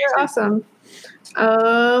 You're awesome.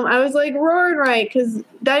 I was like, Roar and Write, because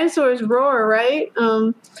dinosaurs roar, right?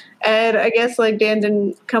 And I guess like Dan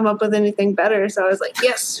didn't come up with anything better, so I was like,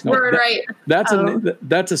 yes, Roar and Write.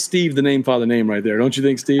 That's a Steve the name father name right there, don't you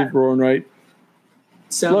think, Steve? Roar and Write.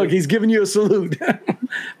 Look, he's giving you a salute.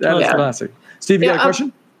 That's classic. Steve, you got a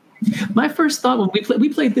question? My first thought when we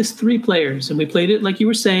played this 3 players, and we played it like you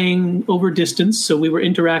were saying over distance, so we were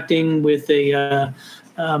interacting with a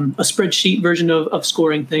spreadsheet version of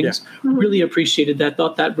scoring things. Really appreciated that.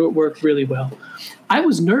 Thought that worked really well. I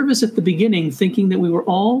was nervous at the beginning, thinking that we were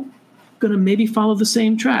all going to maybe follow the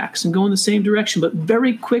same tracks and go in the same direction. But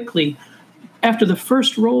very quickly, after the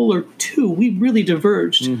first roll or 2, we really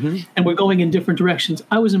diverged and we're going in different directions.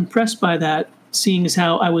 I was impressed by that, seeing as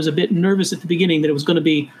how I was a bit nervous at the beginning that it was going to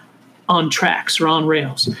be on tracks or on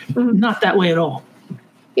rails. Not that way at all.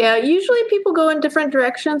 Yeah, usually people go in different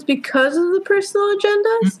directions because of the personal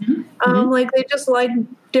agendas. Like they just like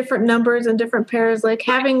different numbers and different pairs, like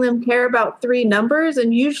having them care about 3 numbers,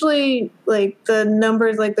 and usually like the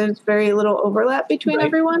numbers, like there's very little overlap between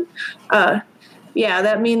everyone.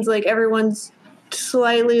 That means like everyone's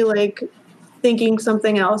slightly like thinking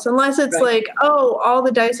something else, unless it's like, oh, all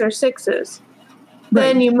the dice are 6s.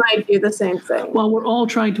 Then you might do the same thing. Well, we're all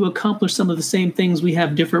trying to accomplish some of the same things. We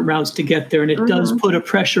have different routes to get there, and it does put a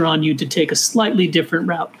pressure on you to take a slightly different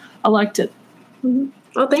route. I liked it.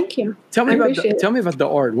 Oh, thank you. Tell me about the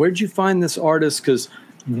art. Where did you find this artist? Because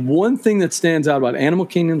one thing that stands out about Animal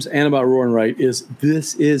Kingdoms and about Roar and Write is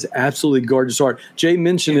this is absolutely gorgeous art. Jay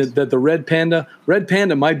mentioned it, that the Red Panda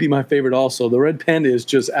might be my favorite also. The Red Panda is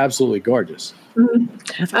just absolutely gorgeous.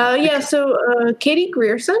 So Katie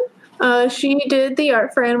Grierson. She did the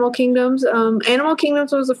art for Animal Kingdoms. Animal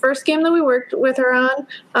Kingdoms was the first game that we worked with her on.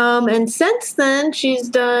 And since then, she's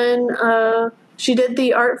done, she did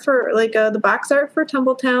the art for, like, the box art for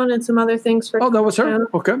Tumbletown and some other things for that was her?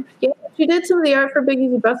 Okay. Yeah, she did some of the art for Big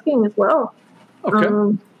Easy Busking as well.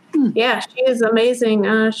 Okay. Yeah, she is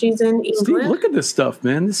amazing. She's in England. Steve, look at this stuff,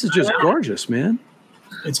 man. This is just gorgeous, man.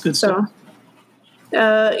 It's good stuff.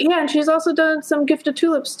 And she's also done some Gift of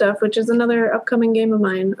Tulip stuff, which is another upcoming game of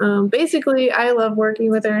mine. Basically, I love working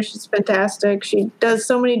with her. She's fantastic. She does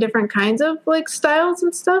so many different kinds of like styles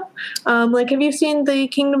and stuff. Like, have you seen the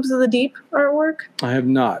Kingdoms of the Deep artwork? I have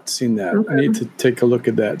not seen that. Okay. I need to take a look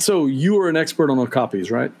at that. So you are an expert on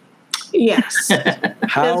copies, right? Yes.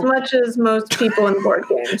 As much as most people in board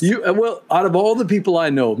games. Out of all the people I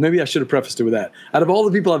know, maybe I should have prefaced it with that. Out of all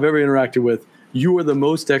the people I've ever interacted with, you are the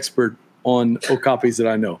most expert on copies that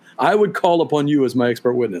I know. I would call upon you as my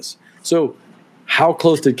expert witness. So how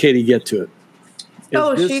close did Katie get to it?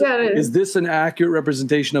 She got it. Is this an accurate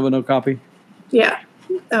representation of an Okapi? Yeah,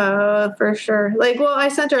 for sure. Like, well, I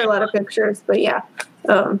sent her a lot of pictures, but yeah.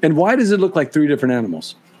 And why does it look like 3 different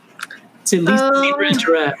animals? It's at least zebra and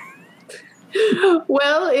giraffe.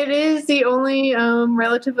 Well, it is the only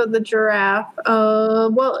relative of the giraffe.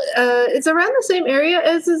 It's around the same area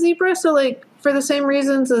as the zebra, so like for the same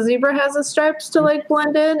reasons the zebra has the stripes to like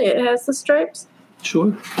blend in, it has the stripes.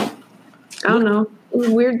 Sure. I don't know.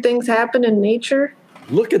 Weird things happen in nature.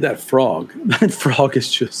 Look at that frog. That frog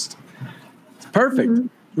is just perfect.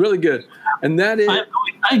 Really good. And that is...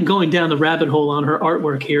 I'm going down the rabbit hole on her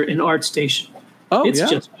artwork here in ArtStation. It's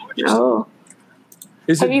just gorgeous. Oh.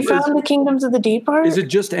 Have you found the Kingdoms of the Deep art? Is it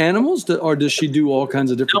just animals, or does she do all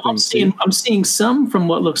kinds of different things? I'm seeing some from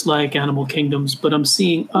what looks like Animal Kingdoms, but I'm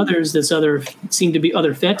seeing others. Seem to be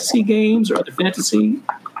other fantasy games or other fantasy.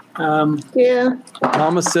 Yeah.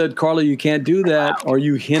 Thomas said, Carla, you can't do that. Are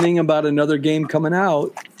you hinting about another game coming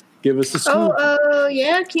out? Give us a scoop.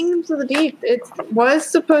 Yeah, Kingdoms of the Deep. It was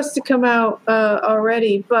supposed to come out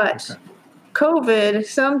already, but COVID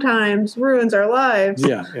sometimes ruins our lives.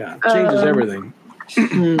 Yeah. Changes everything.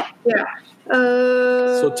 Yeah.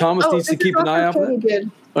 So Thomas needs to keep an eye out for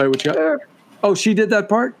that? All right, what you got? Sure. Oh, she did that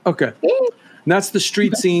part? Okay. Yeah. And that's the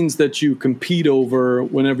street scenes that you compete over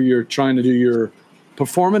whenever you're trying to do your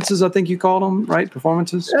performances, I think you called them, right?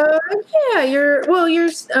 Performances? Yeah, you're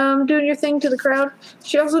doing your thing to the crowd.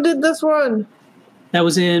 She also did this one. That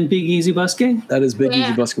was in Big Easy Busking? That is Big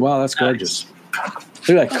Easy Busking. Wow, that's gorgeous.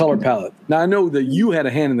 Look at that color palette. Now, I know that you had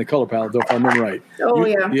a hand in the color palette, though, if I remember right. Oh,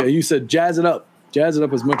 yeah. Yeah, you said jazz it up. Jazz it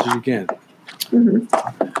up as much as you can.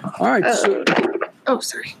 Mm-hmm. All right.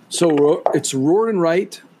 Sorry. So it's Roaring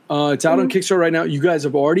Right. It's out on Kickstarter right now. You guys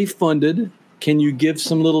have already funded. Can you give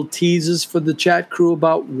some little teases for the chat crew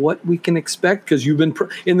about what we can expect? Because you've been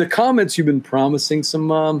in the comments, you've been promising some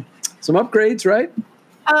upgrades, right?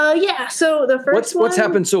 Yeah. So the first what's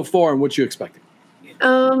happened so far, and what you expecting?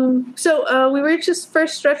 So we reached this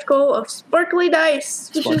first stretch goal of sparkly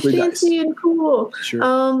dice, which is fancy and cool. Sure.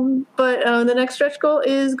 But the next stretch goal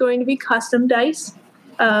is going to be custom dice,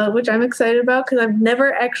 which I'm excited about because I've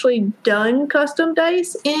never actually done custom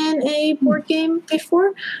dice in a board game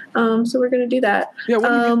before. So we're going to do that. Yeah.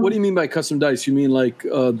 What do you mean by custom dice? You mean like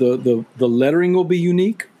the lettering will be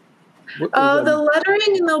unique? The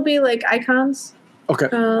lettering, and there'll be like icons. Okay.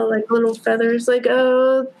 Like little feathers, like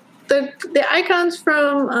the icons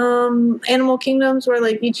from Animal Kingdoms, where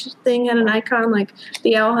like each thing had an icon. Like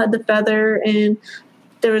the owl had the feather, and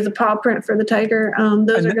there was a paw print for the tiger.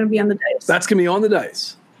 Those are going to be on the dice. That's going to be on the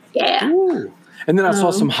dice. Yeah. Ooh. And then I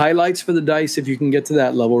saw some highlights for the dice, if you can get to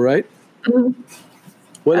that level, right? Mm-hmm.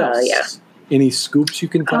 What else? Yeah. Any scoops you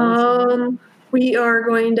can tell us? We are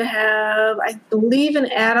going to have, I believe, an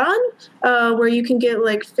add-on where you can get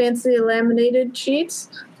like fancy laminated sheets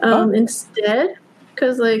instead.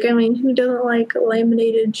 Because, who doesn't like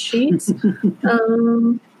laminated sheets?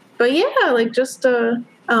 But yeah, just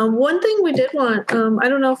one thing we did want, I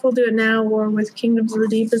don't know if we'll do it now or with Kingdoms of the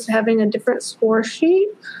Deep, is having a different score sheet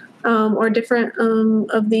or different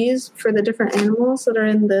of these for the different animals that are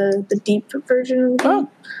in the deep version of the game.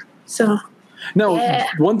 So, now,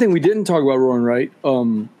 one thing we didn't talk about, Roaring Right,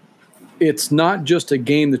 it's not just a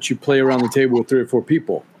game that you play around the table with 3 or 4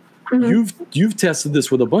 people. Mm-hmm. You've tested this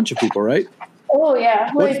with a bunch of people, right? Oh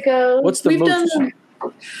yeah, what's the most?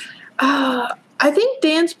 I think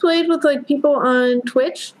Dan's played with people on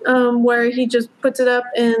Twitch, where he just puts it up,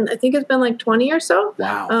 and I think it's been 20 or so.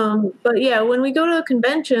 Wow. But yeah, when we go to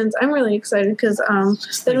conventions, I'm really excited because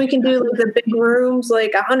then we can do the big rooms,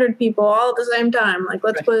 100 people all at the same time.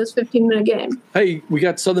 Let's play this 15-minute game. Hey, we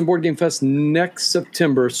got Southern Board Game Fest next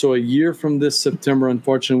September, so a year from this September.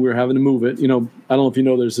 Unfortunately, we're having to move it. I don't know if you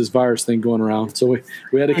know, there's this virus thing going around, so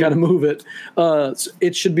we had to kind of move it. So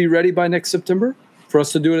it should be ready by next September for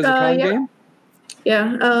us to do it as a con game.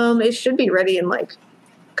 Yeah, it should be ready in a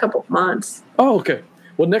couple months. Oh, okay.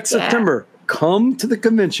 Well, next September, come to the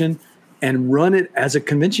convention and run it as a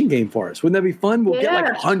convention game for us. Wouldn't that be fun? We'll get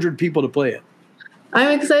 100 people to play it.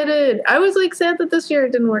 I'm excited. I was sad that this year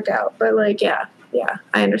it didn't work out, but yeah,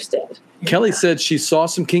 I understand. Kelly said she saw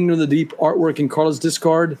some Kingdom of the Deep artwork in Carla's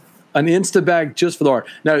Discard, an Insta bag just for the art.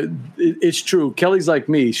 Now, it's true. Kelly's like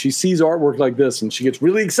me. She sees artwork like this and she gets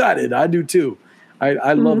really excited. I do too.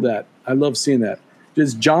 I love that. I love seeing that.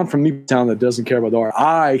 It's John from Meeptown that doesn't care about the art.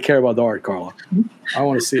 I care about the art, Carla. I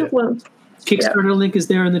want to see it. Kickstarter link is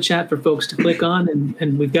there in the chat for folks to click on,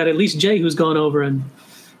 and we've got at least Jay who's gone over and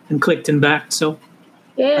clicked and backed. So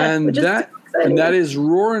and that is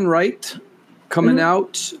Roaring Right coming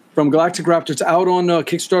out from Galactic Raptor. It's out on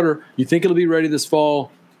Kickstarter. You think it'll be ready this fall?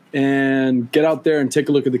 And get out there and take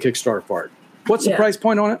a look at the Kickstarter part. What's the price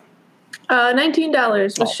point on it?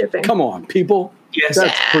 $19 with shipping. Come on, people. Yes,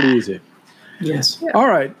 that's pretty easy. Yes. Yeah. All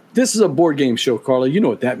right. This is a board game show, Carla. You know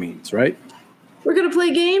what that means, right? We're going to play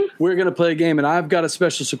a game? We're going to play a game, and I've got a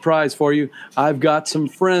special surprise for you. I've got some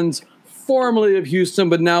friends formerly of Houston,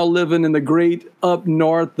 but now living in the great up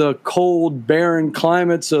north, the cold, barren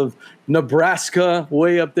climates of Nebraska,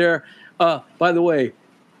 way up there. By the way,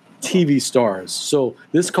 TV stars. So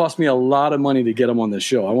this cost me a lot of money to get them on this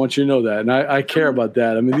show. I want you to know that, and I care about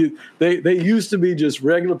that. I mean, they used to be just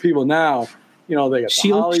regular people. Now, they got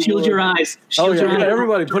shield your eyes. Shield your eyes.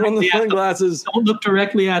 Everybody, put on the sunglasses. Don't look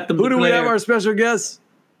directly at them. Who do we have our special guest?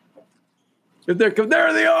 If there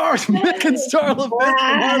they are, Mick and Starla from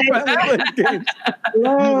our family games.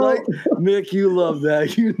 Mick, you love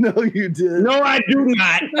that. You know you did. No, I do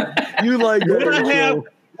not. You like that.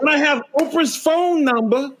 When I have Oprah's phone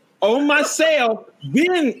number on my cell,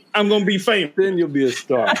 then I'm going to be famous. Then you'll be a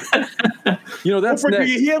star. That's Oprah, next.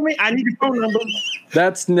 do you hear me? I need your phone number.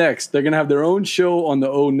 That's next. They're going to have their own show on the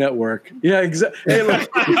O Network. Yeah, exactly. Hey, look,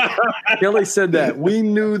 Kelly said that. We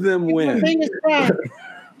knew them win.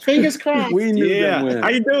 Fingers crossed. We knew them win. How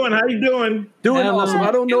you doing? Doing awesome.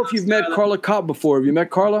 I don't know if you've met Carla Cobb before. Have you met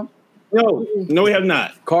Carla? No, we have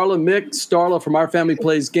not. Carla, Mick, Starla from Our Family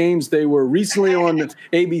Plays Games. They were recently on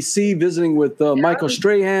ABC visiting with Michael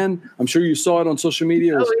Strahan. I'm sure you saw it on social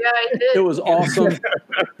media. I did. It was awesome.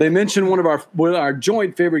 They mentioned one of our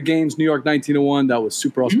joint favorite games, New York 1901. That was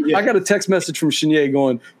super awesome. Yeah. I got a text message from Shanae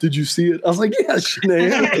going, "Did you see it?" I was like, "Yeah,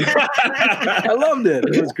 Shanae." I loved it.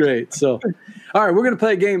 It was great. So, all right, we're going to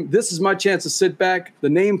play a game. This is my chance to sit back. The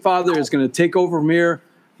Name Father is going to take over from here.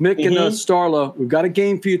 Mick and Starla, we've got a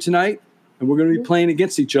game for you tonight, and we're going to be playing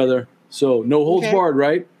against each other. So no holds barred,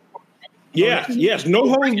 right? Yeah, yes, no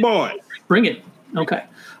holds barred. Bring it. Okay.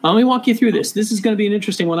 Let me walk you through this. This is going to be an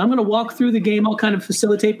interesting one. I'm going to walk through the game. I'll kind of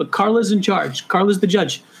facilitate, but Carla's in charge. Carla's the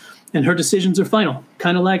judge, and her decisions are final,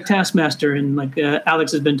 kind of like Taskmaster and like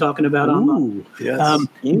Alex has been talking about. Yes.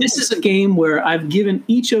 This is a game where I've given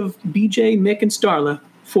each of BJ, Mick, and Starla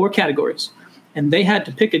 4 categories. And they had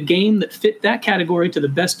to pick a game that fit that category to the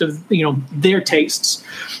best of their tastes.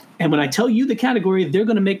 And when I tell you the category, they're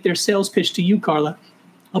going to make their sales pitch to you, Carla,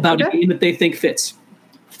 about a game that they think fits.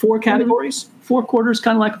 4 categories, 4 quarters,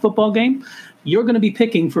 kind of like a football game. You're going to be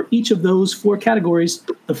picking for each of those 4 categories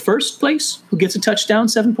the first place, who gets a touchdown,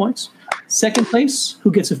 7 points. Second place,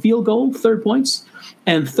 who gets a field goal, 3 points.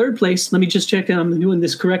 And third place, let me just check I'm doing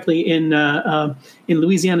this correctly in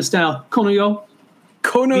Louisiana style, Konoyo.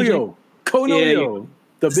 Konoyo.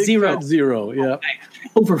 The big 0. fat 0. Yeah. Okay.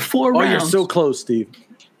 Over 4 rounds. Oh, you're so close, Steve.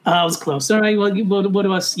 I was close. All right. Well, what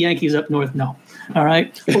do us Yankees up north know? All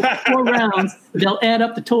right. Over 4 rounds, they'll add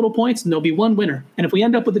up the total points, and there'll be 1 winner. And if we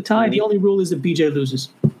end up with a tie, the only rule is that BJ loses.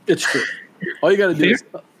 It's true. All you got to do is.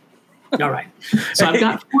 All right. So I've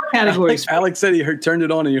got 4 categories. Alex said he turned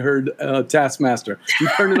it on, and you heard Taskmaster. You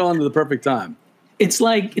turned it on to the perfect time. It's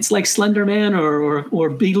like Slender Man or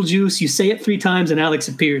Beetlejuice. You say it 3 times, and Alex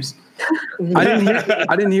appears.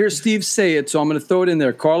 I didn't hear Steve say it, so I'm going to throw it in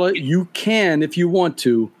there. Carla, you can, if you want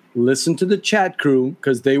to, listen to the chat crew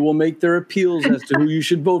because they will make their appeals as to who you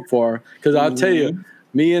should vote for. Because I'll tell you,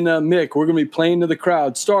 me and Mick, we're going to be playing to the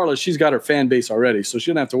crowd. Starla, she's got her fan base already, so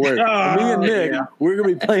she doesn't have to worry. Me and Mick, we're going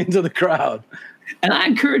to be playing to the crowd. And I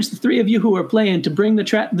encourage the 3 of you who are playing to bring the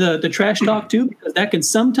trash talk too, because that can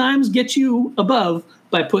sometimes get you above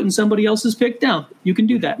by putting somebody else's pick down. You can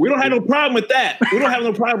do that. We don't have no problem with that.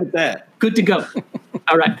 Good to go.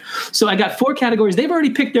 All right. So I got 4 categories. They've already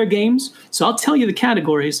picked their games. So I'll tell you the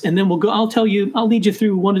categories, and then we'll go. I'll lead you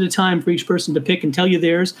through one at a time for each person to pick and tell you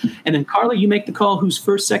theirs. And then Carla, you make the call who's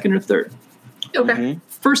first, second, or third. Okay.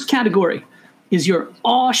 First category is your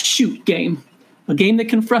aw shoot game, a game that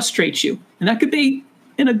can frustrate you. And that could be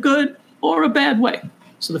in a good or a bad way.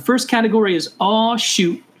 So the first category is aw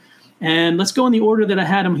shoot. And let's go in the order that I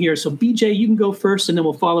had them here. So BJ, you can go first, and then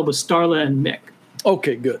we'll follow with Starla and Mick.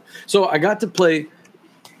 Okay, good. So I got to play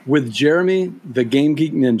with Jeremy, the Game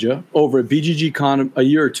Geek Ninja, over at BGG Con a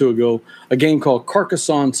year or 2 ago, a game called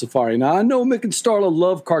Carcassonne Safari. Now, I know Mick and Starla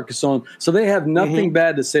love Carcassonne, so they have nothing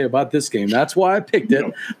bad to say about this game. That's why I picked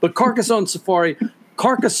it. But Carcassonne Safari,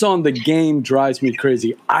 Carcassonne, the game, drives me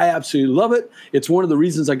crazy. I absolutely love it. It's one of the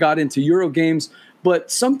reasons I got into Euro games.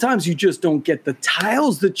 But sometimes you just don't get the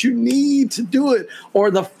tiles that you need to do it,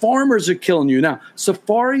 or the farmers are killing you. Now,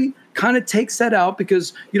 Safari kind of takes that out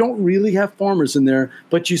because you don't really have farmers in there,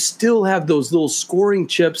 but you still have those little scoring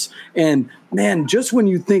chips. And man, just when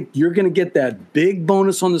you think you're going to get that big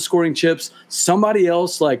bonus on the scoring chips, somebody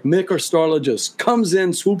else like Mick or Starla just comes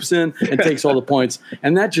in, swoops in, and takes all the points.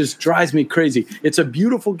 And that just drives me crazy. It's a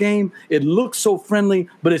beautiful game. It looks so friendly,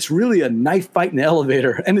 but it's really a knife fight in the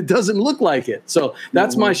elevator, and it doesn't look like it. So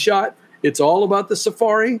that's my shot. It's all about the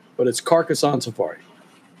Safari, but it's Carcassonne Safari.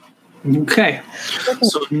 Okay.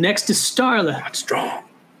 So next is Starla. Strong.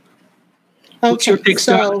 What's your pick,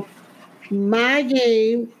 Starla? So my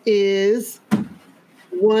game is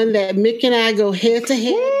one that Mick and I go head to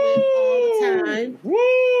head with all the time.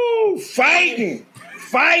 Woo! Fighting.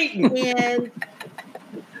 And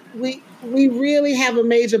we really have a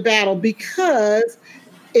major battle because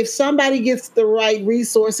if somebody gets the right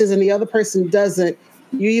resources and the other person doesn't,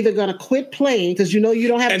 you're either going to quit playing because you know you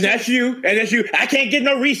don't have. And that's you. I can't get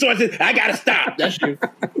no resources. I got to stop. That's you.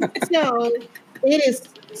 So It is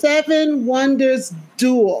Seven Wonders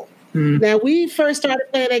Duel. Now, we first started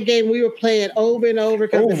playing that game. We were playing over and over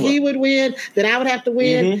because if he would win, then I would have to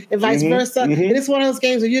win, and vice versa. And it's one of those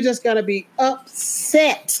games where you're just going to be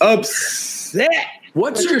upset.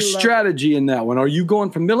 What's your strategy in that one? Are you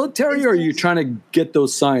going for military, or are you trying to get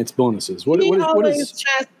those science bonuses? What always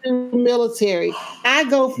tries to do military. I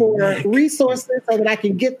go for resources so that I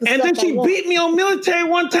can get the and stuff then she beat me on military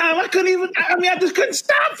one time. I just couldn't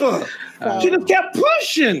stop her. She just kept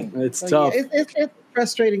pushing. It's tough. It's a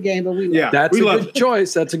frustrating game, but we love it. That's a good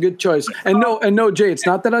choice. That's a good choice. And no, Jay, it's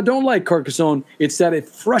not that I don't like Carcassonne. It's that it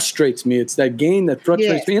frustrates me. It's that game that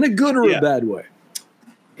frustrates me in a good or a bad way.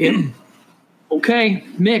 Okay,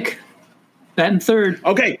 Mick, batting third.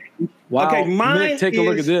 Okay. Wow. Okay, Mick, take a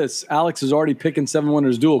look at this. Alex is already picking Seven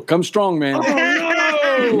Wonders Duel. Come strong, man.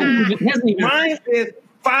 Oh, no. Mine is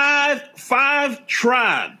five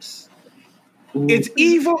tribes. Ooh. It's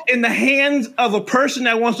evil in the hands of a person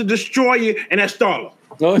that wants to destroy you, and that's Starla.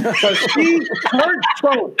 She hurts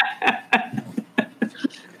folks.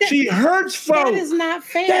 She hurts folks. That is not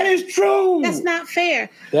fair. That is true. That's not fair.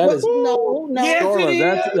 That is no. Yes,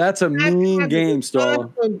 Starla, that's a mean game,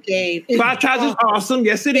 Starla. Awesome game. Five Tribes is awesome.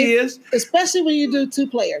 Yes, it is. Especially when you do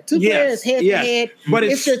two-player. Two-player is head-to-head. But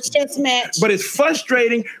it's your chess match. But it's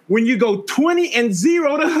frustrating when you go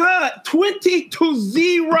 20-0 to her.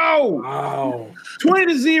 20-0. Wow.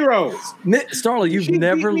 20-0. Starla, you've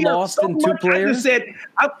never lost in two-player? I just said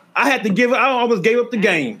I had to give it. I almost gave up the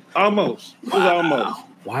game. Almost. It was almost.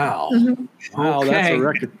 Wow. Wow, that's a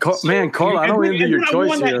record. Man, Carla, I don't envy your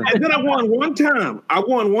choice here. And then I won one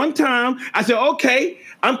time. I said, okay,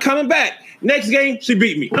 I'm coming back. Next game, she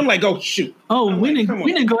beat me. I'm like, oh, shoot. Oh, we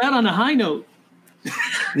didn't go out on a high note.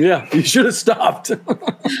 Yeah, you should have stopped.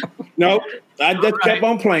 No, I just kept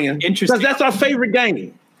on playing. Interesting. Because that's our favorite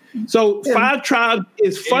game. So Five Tribes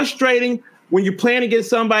is frustrating when you're playing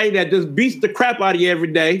against somebody that just beats the crap out of you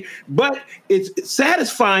every day, but it's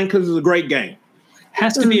satisfying because it's a great game.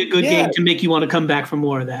 Has to be a good game to make you want to come back for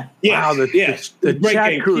more of that. Yeah, wow, the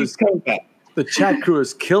chat crew is the chat crew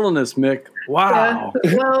is killing us, Mick. Wow.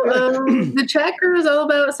 Yeah. Well, the chat crew is all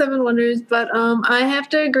about Seven Wonders, but I have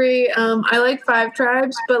to agree. I like Five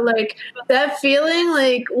Tribes, but like that feeling,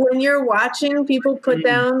 like when you're watching people put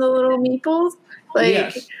down the little meeples.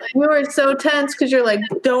 Like you are so tense because you're like,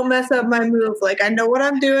 don't mess up my move. Like I know what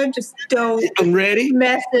I'm doing, just don't. I'm ready.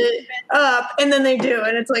 Mess it up, and then they do,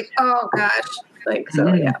 and it's like, oh gosh, like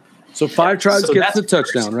so yeah. So Five Tribes gets the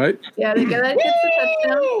touchdown, right? Yeah, they get the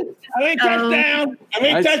touchdown. I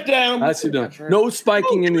mean touchdown. That's you done. No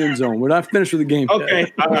spiking in the end zone. We're not finished with the game.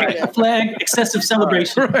 Okay, all right. Flag, excessive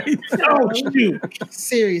celebration. Right. Oh shoot!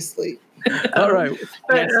 Seriously. All right.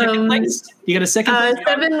 But, you got a second place?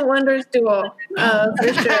 Seven Wonders Duel,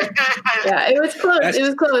 for sure. Yeah, it was close.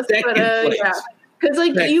 But yeah, because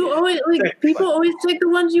like you always people always take the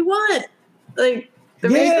ones you want, like the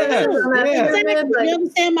you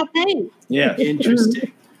understand my pain. Yeah,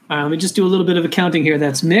 interesting. Let me just do a little bit of accounting here.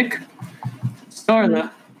 That's Mick,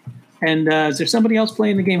 Starla, and is there somebody else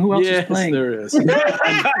playing the game? Who else is playing? There is.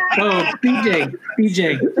 BJ.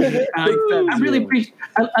 I really appreciate.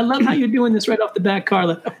 I love how you're doing this right off the bat,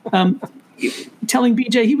 Carla. Telling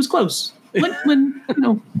BJ he was close. When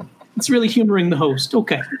it's really humoring the host.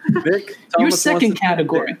 Okay. Vic, your second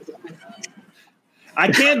category.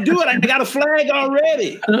 I can't do it. I got a flag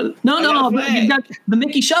already. No. But you've got the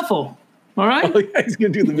Mickey Shuffle. All right. Oh, yeah, he's gonna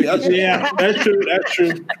do the Mickey. Yeah, that's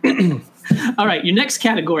true. All right. Your next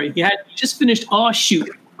category. You just finished. Oh shoot.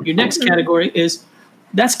 Your next category is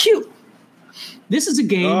that's cute. This is a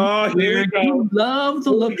game where you love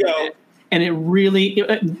the look of it, and it really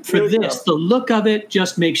the look of it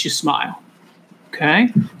just makes you smile. Okay,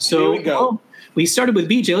 so we started with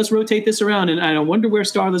BJ. Let's rotate this around, and I wonder where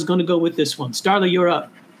Starla's going to go with this one. Starla, you're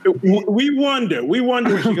up. We wonder where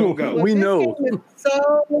she's going to go. We know.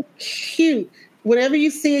 So cute. Whenever you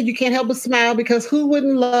see it, you can't help but smile because who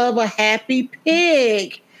wouldn't love a happy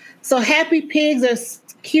pig? So happy pigs are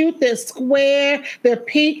cute. They're square. They're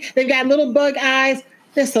pink. They've got little bug eyes.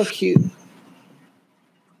 They're so cute.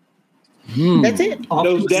 That's it.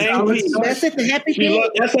 Those dang pigs. That's it. The happy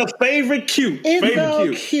pig. That's her favorite cute. It's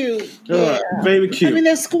so cute. Yeah. Favorite cute. I mean,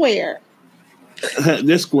 they're square.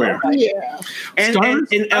 They're square. Yeah.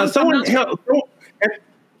 And someone helped.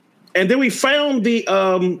 And then we found the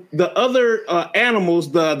other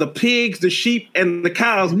animals, the pigs, the sheep, and the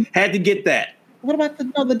cows had to get that. What about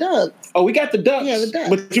the ducks? Oh, we got the ducks. Yeah, the ducks.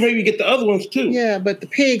 But you maybe get the other ones too. Yeah, but the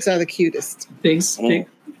pigs are the cutest. Pigs.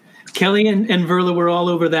 Kelly and Verla were all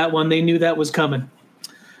over that one. They knew that was coming.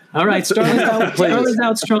 All right, Starla's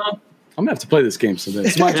out strong. I'm gonna have to play this game someday.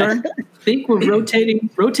 It's my turn. think we're rotating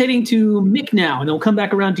to Mick now, and then we'll come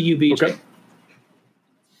back around to you, BJ. Okay.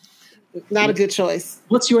 Not a good choice.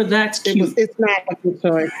 What's your that's cute? It's not a good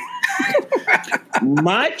choice.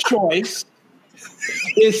 My choice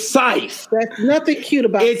is Scythe. There's nothing cute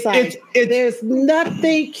about Scythe. There's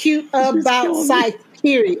nothing cute about Scythe,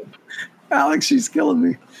 period. Alex, she's killing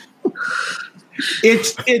me.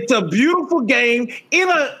 It's a beautiful game in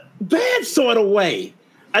a bad sort of way,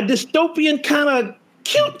 a dystopian kind of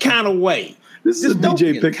cute kind of way. This is a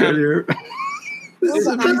BJ pick right here. This is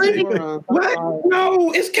a BJ. What?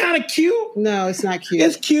 No, it's kind of cute. No, it's not cute.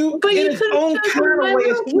 It's cute But in you its could've own chosen kind of my way.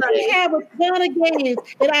 little We have a ton of games,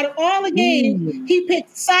 and out of all the games, he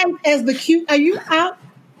picked Scythe as the cute. Are you out?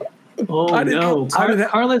 Oh no,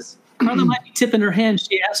 Carla might be tipping her hand.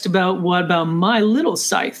 She asked about my little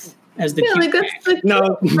Scythe as the Yeah, cute. like that's the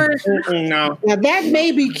No, cute version. no, Now that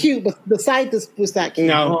may be cute, but the Scythe was not cute.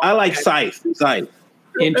 no. I like Scythe. Scythe.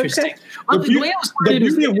 Interesting. Well, the way I was The putting it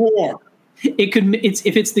is beauty of war.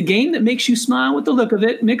 if it's the game that makes you smile with the look of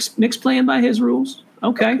it, Mick's playing by his rules.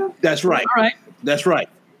 Okay. That's right. All right. That's right.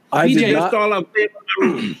 I BJ, did That's not. all I'm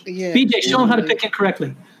saying. Yeah. BJ, show him how to pick it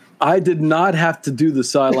correctly. I did not have to do the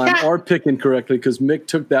sideline or pick incorrectly because Mick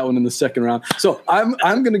took that one in the second round. So I'm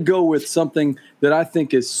going to go with something that I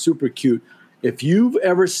think is super cute. If you've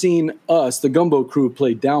ever seen us, the Gumbo crew,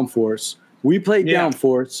 play Downforce, we played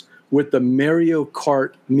Downforce with the Mario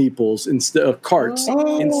Kart meeples instead of carts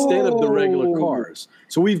instead of the regular cars.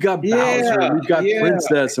 So we've got Bowser, we've got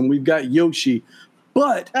Princess, and we've got Yoshi.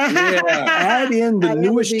 But add in the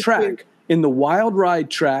newest track in the Wild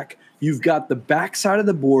Ride track. You've got the backside of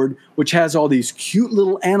the board, which has all these cute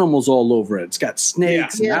little animals all over it. It's got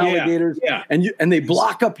snakes and alligators, and they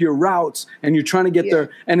block up your routes, and you're trying to get there.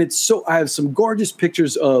 And it's so I have some gorgeous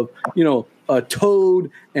pictures of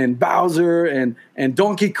Toad and Bowser and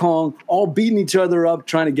Donkey Kong all beating each other up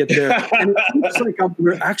trying to get there. And it looks like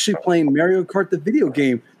we're actually playing Mario Kart, the video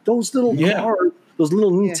game. Those little cars, those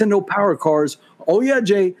little Nintendo Power cars. Oh, yeah,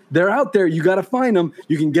 Jay, they're out there. You got to find them.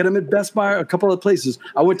 You can get them at Best Buy, a couple of places.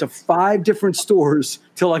 I went to 5 different stores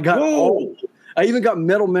till I got all. I even got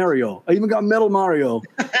Metal Mario. I got them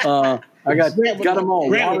all.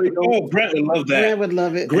 Brent would love that. Grant would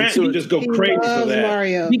love it. Grant would just go crazy for that.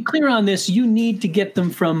 Mario. Be clear on this. You need to get them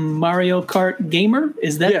from Mario Kart Gamer.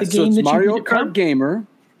 Is that the game that Mario you get it from? Kart Gamer,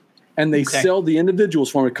 and they sell the individuals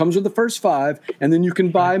for it. It comes with the first 5, and then you can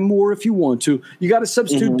buy more if you want to. You got to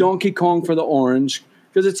substitute Donkey Kong for the orange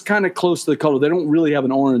because it's kind of close to the color. They don't really have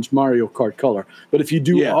an orange Mario Kart color. But if you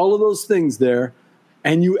do all of those things there,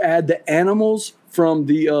 and you add the animals from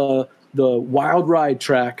the Wild Ride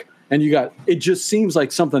track, and it just seems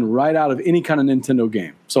like something right out of any kind of Nintendo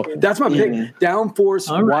game. So that's my pick. Downforce,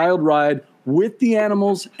 Wild Ride with the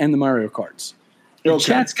animals and the Mario Karts. The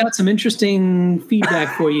chat's got some interesting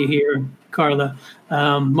feedback for you here, Carla.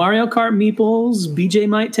 Mario Kart Meeples, BJ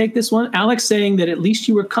might take this one. Alex saying that at least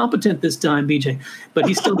you were competent this time, BJ, but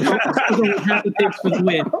he still don't have to pick for the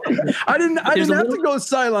win. I didn't have to go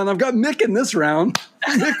Cylon. I've got Mick in this round.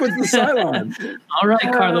 Mick with the Cylon. All right,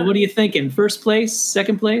 Carla, what are you thinking? First place,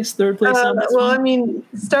 second place, third place on this one? I mean,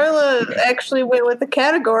 Starla actually went with the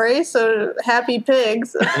category, so happy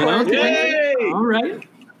pigs. Yay! All right.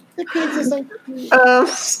 The kids are so cute.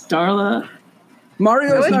 Starla.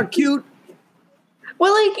 Mario's not cute.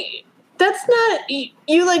 Well, like, that's not,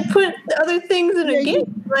 you like put other things in a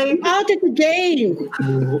game. Like, I'll get the game.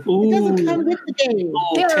 It doesn't come with the game.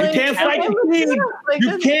 yeah, You like, can't fight the pigs. like,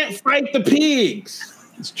 You can't fight the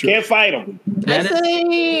pigs. It's true. Can't fight them. I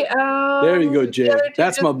say, There you go, Jay. the other two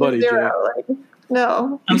That's just my buddy, zero. Like,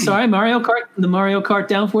 no. I'm sorry, the Mario Kart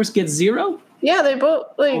Downforce gets 0? Yeah, they both,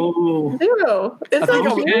 like, Oh. 0. It's think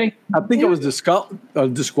not Okay. I think I was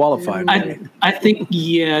disqualified. I think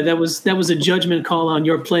that was a judgment call on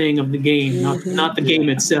your playing of the game, not the game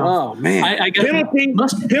itself. Oh man! I got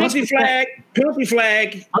Penalty flag. Penalty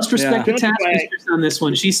flag. Must respect the taskmasters on this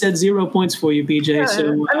one. She said 0 points for you, BJ. Yeah.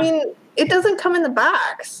 So I mean, it doesn't come in the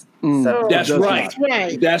box. So That's right.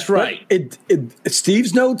 Right. That's right.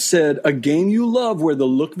 Steve's note said a game you love where the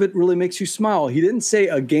look of it really makes you smile. He didn't say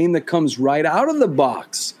a game that comes right out of the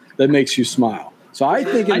box that makes you smile. So I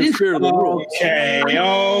think in the spirit of the rules. Okay.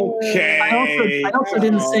 I also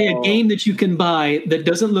didn't say a game that you can buy that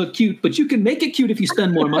doesn't look cute, but you can make it cute if you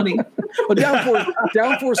spend more money. Well,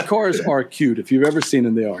 Downforce cars are cute. If you've ever seen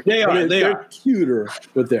them, they are. They're cuter,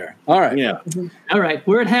 but they're all right. Yeah. All right,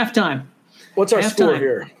 we're at halftime. What's our score Halftime.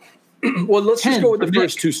 here? Well, let's just 10 go with the for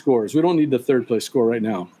first Mick. 2 scores. We don't need the third place score right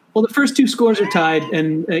now. Well, the first 2 scores are tied,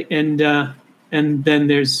 and then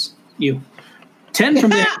there's you. 10 from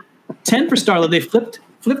there. 10 for Starla. They flipped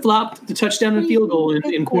flip-flopped the touchdown and field goal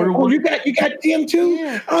in quarter one. You got them too?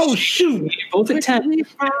 Yeah. Oh shoot! Both at 10.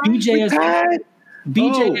 BJ has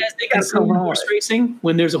Oh, they can see horse racing.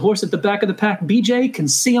 When there's a horse at the back of the pack, BJ can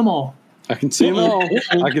see them all. I can see them all.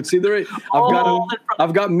 I can see the race.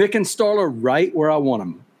 I've got Mick and Starla right where I want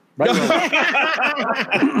them. Right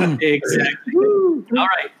where Exactly. All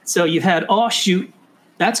right. So you've had shoot.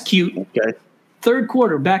 That's cute. Okay. Third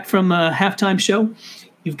quarter, back from a halftime show.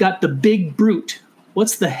 You've got the big brute.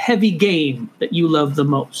 What's the heavy game that you love the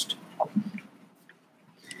most?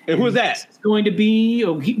 And who's that? It's going to be.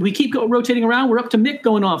 We keep rotating around. We're up to Mick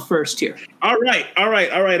going off first here. All right.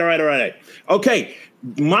 Okay,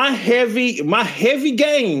 my heavy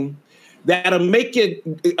game that'll make it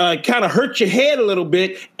kind of hurt your head a little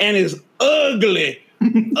bit and is ugly.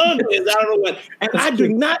 Ugly. I don't know what. And I do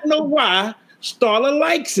not know why Starla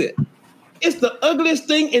likes it. It's the ugliest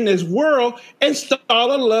thing in this world, and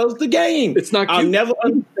Starla loves the game. It's not cute. I'll never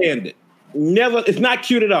understand it. Never. It's not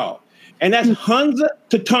cute at all. And that's Hansa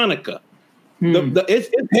Teutonica. It's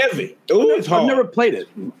heavy. Oh, it's hard. I've never played it.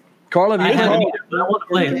 Carl, have you haven't played either, but I want to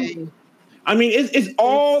play it. I mean,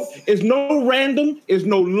 it's no random, it's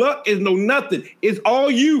no luck, it's no nothing. It's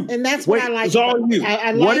all you. And that's what I like. It's all you.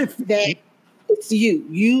 I like that it's you.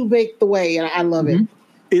 You make the way, and I love it.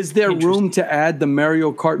 Is there room to add the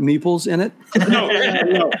Mario Kart meeples in it? No,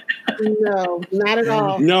 not at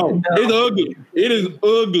all. No, it's ugly. It is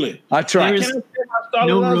ugly. I tried. There's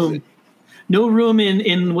no room. No room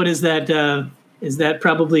in what is that? Is that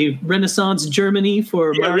probably Renaissance Germany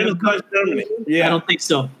for Mario? Renaissance Germany. Yeah. I don't think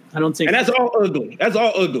so. And that's all ugly. That's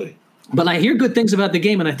all ugly. But I hear good things about the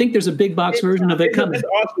game, and I think there's a big box version of it coming. It's an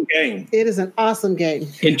awesome game. It is an awesome game.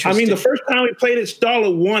 Interesting. I mean, the first time we played it,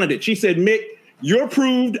 Starla wanted it. She said, Mick, you're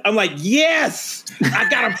approved. I'm like, yes, I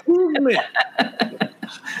got improvement.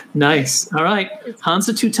 Nice. All right.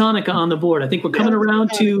 Hansa Teutonica on the board. I think we're coming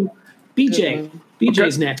around to BJ.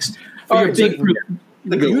 BJ's next. For your big group.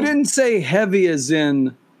 You didn't say heavy as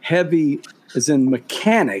in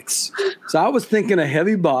mechanics. So I was thinking a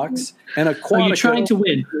heavy box and Aquatica. Are you trying to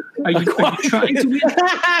win? Are you trying to win?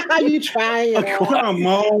 Are you trying? Come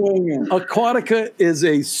on. Aquatica is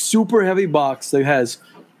a super heavy box that has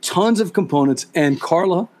tons of components. And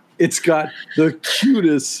Carla, it's got the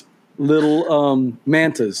cutest little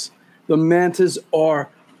mantas. The mantas are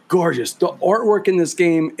gorgeous. The artwork in this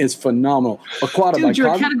game is phenomenal. Dude,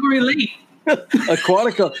 you're a category late.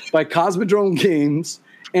 Aquatica by Cosmodrome Games.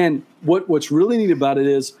 And what's really neat about it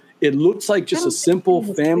is it looks like just a simple,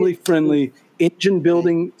 family-friendly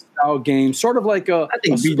engine-building style game, sort of like I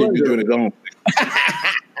think BJ be doing his own.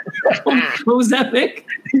 What was that, Vic?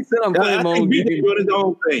 He said I'm playing my own game. Doing his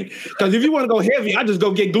own thing. Because if you want to go heavy, I just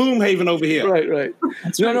go get Gloomhaven over here. Right.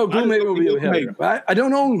 No, Gloomhaven will be heavy. I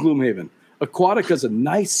don't own Gloomhaven. Aquatica is a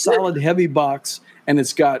nice, solid, heavy box, and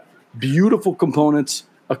it's got beautiful components.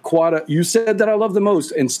 You said that I love the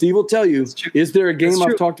most, and Steve will tell you, is there a game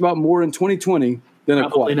I've talked about more in 2020 than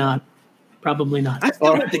Aquatica? Probably not. I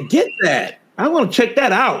still want to get that. I want to check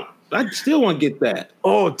that out. I still want to get that.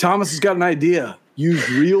 Oh, Thomas has got an idea. Use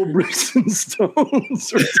real bricks and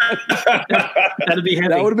stones. That'd be heavy.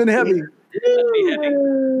 That would have been heavy. That'd be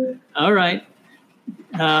heavy. All right.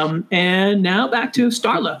 And now back to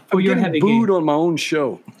Starla for your heavy game. Booed on my own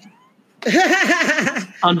show.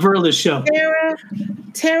 On Verla's show.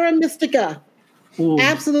 Terra Mystica. Ooh.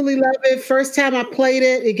 Absolutely love it. First time I played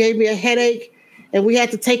it, it gave me a headache, and we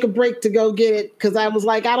had to take a break to go get it because I was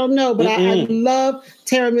like, I don't know, but I love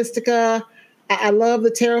Terra Mystica. I love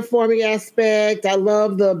the terraforming aspect. I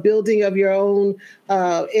love the building of your own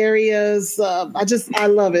areas. I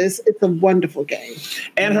love it. It's a wonderful game.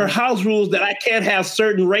 And her house rules that I can't have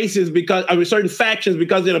certain races certain factions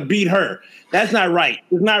because it'll beat her. That's not right.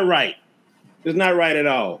 It's not right. It's not right at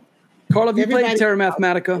all. Carl, have you played Terra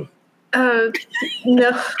Mathematica?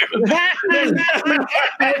 No.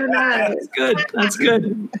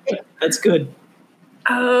 That's good.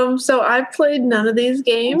 So I've played none of these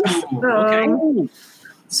games. Okay.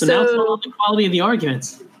 So now it's all the quality of the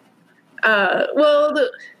arguments. I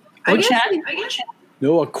guess.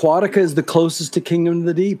 No, Aquatica is the closest to Kingdom of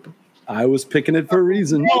the Deep. I was picking it for a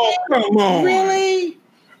reason. Oh, come on. Really?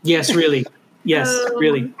 Yes, really. Yes,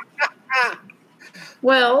 really.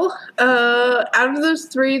 Well, out of those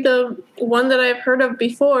three, the one that I've heard of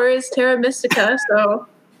before is Terra Mystica. So,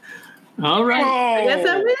 all right. I guess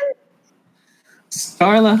I'm in.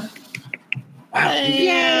 Starla.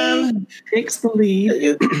 Yeah. Takes the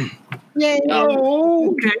lead. Yeah.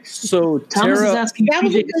 Okay. So Thomas is asking if that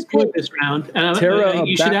was PJ a good has scored pick. this round.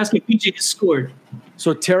 You should ask if PJ has scored.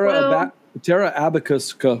 So Terra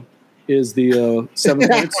Abacus is the 7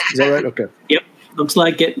 points. Is that right? Okay. Yep. Looks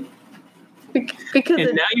like it. Because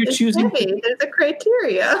And now you're it's choosing- heavy. There's a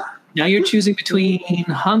criteria. Now you're choosing between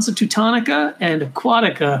Hansa Teutonica and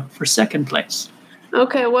Aquatica for second place.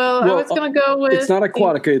 Okay, well, I was going to go with... It's not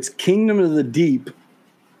Aquatica. It's Kingdom of the Deep.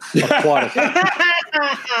 Aquatica.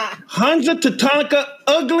 Hansa Teutonica,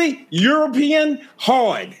 ugly, European,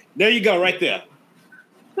 hard. There you go, right there.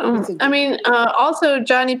 I mean, also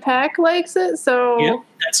Johnny Pack likes it, so... Yep,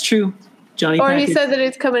 that's true. Johnny Or Pack he is said that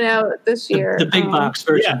it's coming out this year. the big box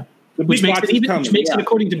version. Yeah. The Which big makes, box it, is even, coming, which makes yeah. it,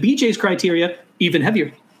 according to BJ's criteria, even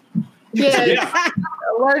heavier. Yeah, Yeah. it's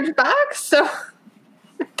a large box, so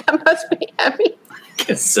that must be heavy.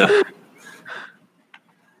 Guess so.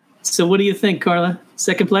 So what do you think, Carla?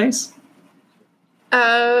 Second place?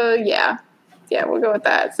 Yeah. Yeah, we'll go with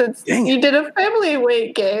that. Since Dang you did a family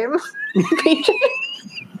weight game. BJ.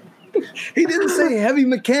 He didn't say heavy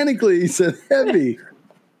mechanically. He said heavy.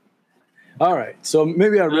 All right. So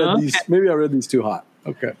maybe I read Okay. these. Maybe I read these too hot.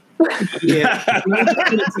 Okay. Yeah. Let's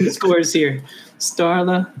get some scores here.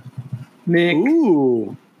 Starla, Nick,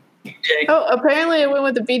 Ooh. Jake. Oh, apparently it went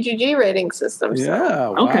with the BGG rating system. So. Yeah.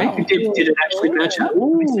 Okay. Wow. Did it actually match up?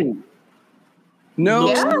 Let me see. No.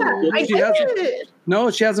 Yeah, I she hasn't. did.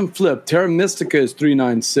 No, she hasn't flipped. Terra Mystica is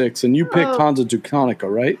 396, and you picked Oh. Hansa Teutonica,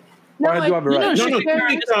 right? No, Or do I have it right? No, No, she no,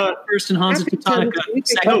 picked first and Hansa I picked Teutonica Terra-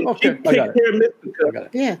 second. Oh, okay. He I got picked it. Terra Mystica. I got it.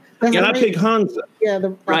 Yeah, that's And I right. picked Hansa. Yeah, the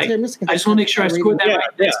Right. Terra Mystica. I just want to make sure I scored that Yeah, right.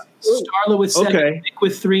 yeah. It's Starla with 7, Okay. Nick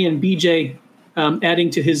with 3, and BJ adding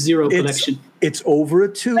to his 0 collection. It's over a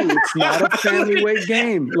 2. It's not a family weight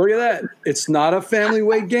game. Look at that. It's not a family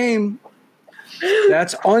weight game.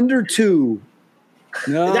 That's under 2.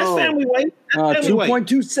 No. That's family weight. That's family weight.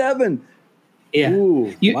 2.27. Yeah.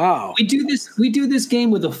 Ooh, You- wow. We do this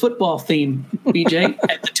game with a football theme, BJ.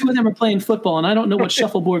 The two of them are playing football, and I don't know what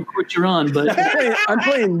shuffleboard court you're on, but I'm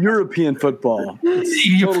playing European football.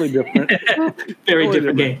 It's totally different. very Totally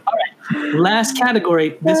different game. All right, last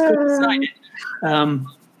category. This could decide it.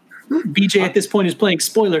 BJ at this point is playing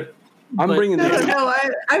spoiler. I'm but- bringing No, this.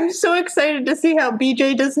 I'm so excited to see how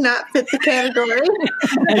BJ does not fit the category.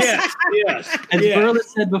 Yes, yes. As yes. Berla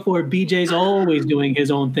said before, BJ's always doing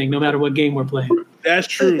his own thing, no matter what game we're playing. That's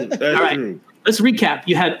true. That's All right. true. Let's recap.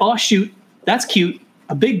 You had Aw Shoot, that's cute,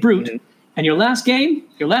 a big brute, and your last game,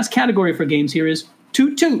 your last category for games here is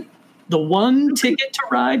Toot Toot, the one ticket to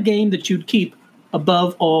ride game that you'd keep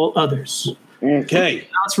above all others. Okay.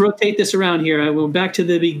 Now let's rotate this around here. We're back to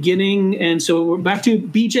the beginning, and so we're back to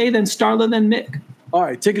BJ, then Starla, then Mick. All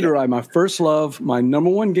right, Ticket to Ride, my first love, my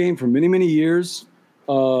number one game for many, many years,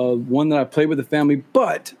 one that I played with the family.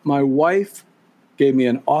 But my wife gave me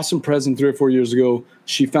an awesome present 3 or 4 years ago.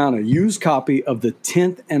 She found a used copy of the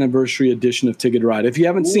 10th anniversary edition of Ticket to Ride. If you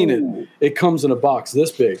haven't seen it, it comes in a box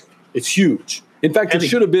this big. It's huge. In fact, Heavy. it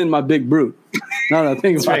should have been my big brute. Now that I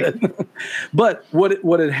think about That's it. But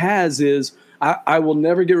what it has is, I will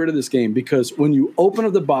never get rid of this game because when you open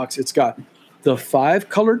up the box, it's got the 5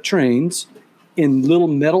 colored trains in little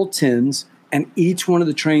metal tins, and each one of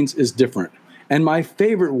the trains is different. And my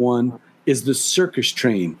favorite one is the circus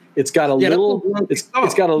train. It's got a Yeah, that's little, the one we it's saw.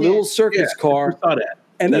 got a little circus car, I saw that.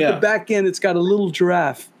 and at Yeah. the back end, it's got a little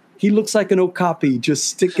giraffe. He looks like an okapi just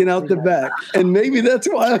sticking out the back, and maybe that's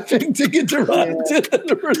why I picked Ticket to Ride 10th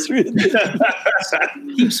anniversary edition.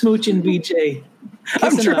 Keep smooching, BJ.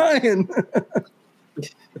 I'm Listen up. trying.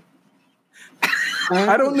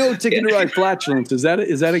 I don't know Ticket to Ride Flatulence. Is that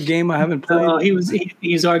a game I haven't played?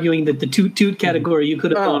 He's arguing that the Toot Toot category, you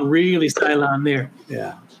could have gone really Cylon there.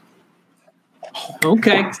 Yeah.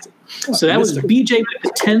 Okay. So that was BJ with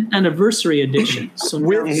the 10th anniversary edition. So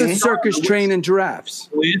With the circus train and giraffes.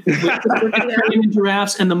 with the circus train and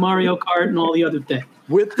giraffes and the Mario Kart and all the other things.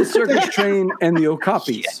 With the circus train and the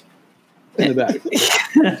okapis in the back.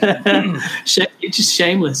 It's just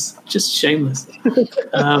shameless. Just shameless.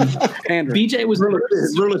 Pandering. BJ was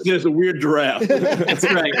Really says a weird giraffe. That's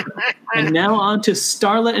right. And now on to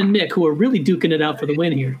Starla and Nick, who are really duking it out for the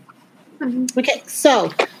win here. Okay, so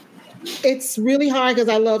it's really hard because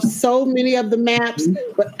I love so many of the maps,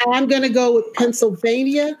 but I'm going to go with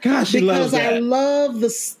Pennsylvania Gosh, she loves because I that. love the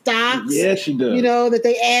stocks. Yeah, she does. You know, that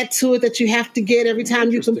they add to it that you have to get every time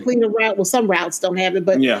you complete a route. Well, some routes don't have it,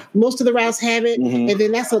 but Yeah. most of the routes have it. Mhm. And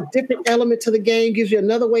then that's a different element to the game, gives you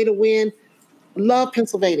another way to win. Love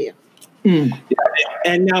Pennsylvania.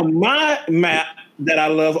 And now my map that I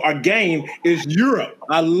love, our game, is Europe.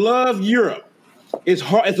 I love Europe. It's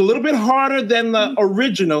hard. It's a little bit harder than the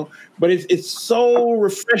original, but it's so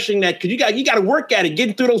refreshing that because you got to work at it,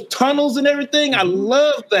 getting through those tunnels and everything. I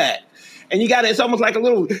love that. And it's almost like a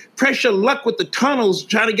little pressure luck with the tunnels,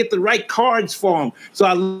 trying to get the right cards for them. So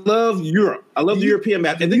I love Europe. I love the European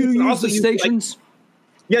map. And Do then you can use also the use, like, stations?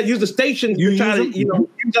 use the stations to try to, use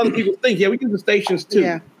other people's things. Yeah, we use the stations too.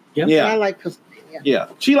 Yeah. Yep. Yeah. I like Pennsylvania. Yeah.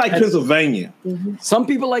 She likes Pennsylvania. Some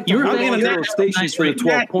people like to You're hold in on to a those stations for the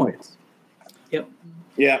 12 points. Yep.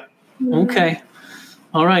 Yeah. Okay.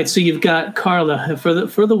 All right. So you've got Carla for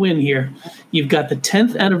the win here. You've got the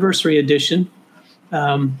 10th anniversary edition.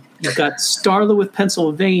 You've got Starla with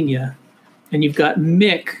Pennsylvania, and you've got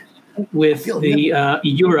Mick with the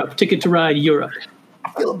Europe Ticket to Ride Europe.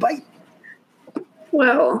 I feel a bite.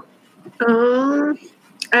 Well, I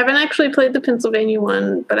haven't actually played the Pennsylvania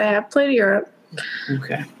one, but I have played Europe.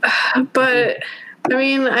 Okay. But I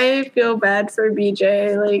mean, I feel bad for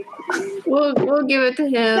BJ. Like, we'll give it to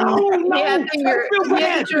him. Don't feel bad.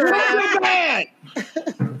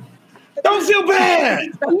 Don't feel bad.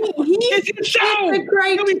 It's your show. The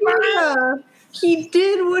criteria. He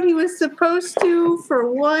did what he was supposed to for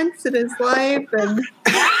once in his life, and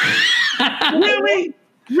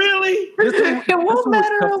Really? it won't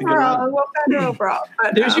matter overall.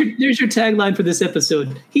 But, There's your tagline for this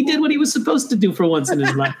episode. He did what he was supposed to do for once in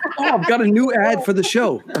his life. Oh, I've got a new ad for the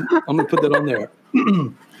show. I'm going to put that on there.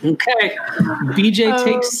 Okay. BJ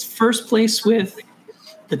takes first place with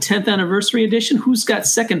the 10th anniversary edition. Who's got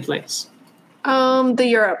second place? the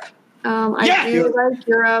Europe. I do like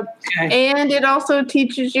Europe, and it also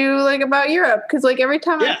teaches you like about Europe because like every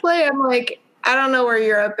time I play, I'm like, I don't know where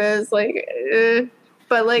Europe is,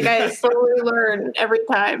 but like I slowly learn every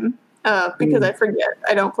time because I forget.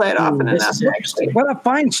 I don't play it often enough. What I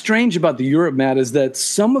find strange about the Europe, Matt, is that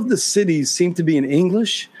some of the cities seem to be in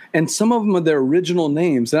English, and some of them are their original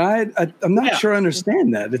names. And I'm not sure I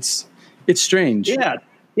understand that. It's strange.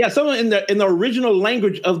 Yeah, someone in the original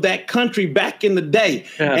language of that country back in the day.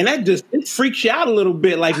 Yeah. And that it freaks you out a little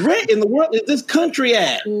bit. Like, where in the world is this country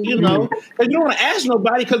at? You know? Because you don't want to ask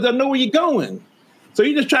nobody because they'll know where you're going. So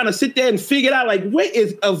you're just trying to sit there and figure it out, like, where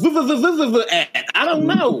is a at? I don't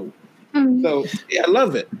know. So, yeah, I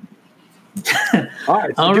love it.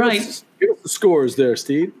 All right. So give us the scores there,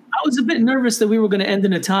 Steve. I was a bit nervous that we were going to end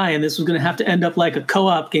in a tie and this was going to have to end up like a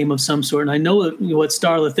co-op game of some sort. And I know what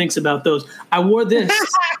Starla thinks about those. I wore this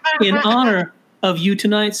in honor of you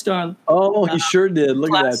tonight, Starla. Oh, you sure did.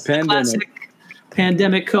 Look at that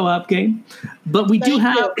pandemic co-op game. But we do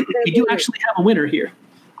actually have a winner here.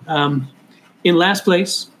 In last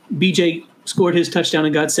place, BJ scored his touchdown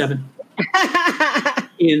and got 7.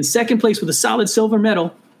 In second place with a solid silver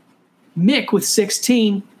medal, Mick with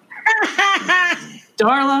 16.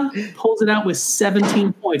 Darla pulls it out with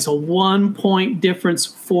 17 points, a 1 point difference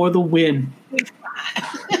for the win.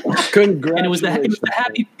 Congratulations! And it was the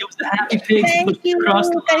happy pigs. Thank you. Across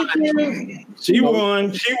the line. She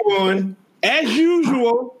won as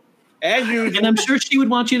usual. And I'm sure she would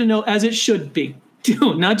want you to know as it should be,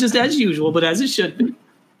 not just as usual, but as it should be.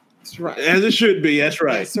 That's right. As it should be. That's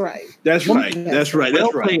right. That's right.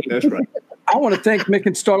 I want to thank Mick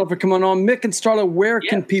and Starla for coming on. Mick and Starla, where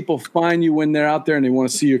can people find you when they're out there and they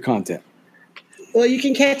want to see your content? Well, you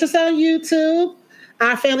can catch us on YouTube,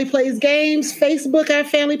 Our Family Plays Games, Facebook, Our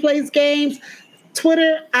Family Plays Games,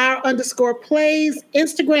 Twitter, Our_Plays,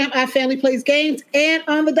 Instagram, Our Family Plays Games, and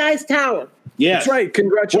on the Dice Tower. Yeah, that's right.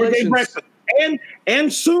 Congratulations.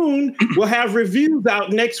 And soon we'll have reviews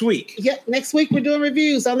out next week. Yeah, next week we're doing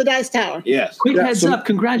reviews on the Dice Tower. Yes. Quick heads up.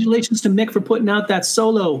 Congratulations to Mick for putting out that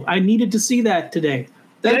solo. I needed to see that today.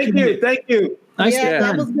 Thank you. Nice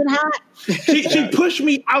that was good hot. She pushed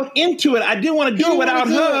me out into it. I didn't want to do it without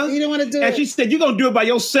her. You didn't want to do it. And she said, "You're going to do it by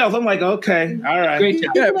yourself." I'm like, okay, all right. Great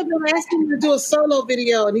job. I've been asking him to do a solo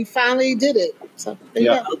video, and he finally did it. So,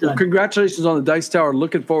 well, congratulations on the Dice Tower.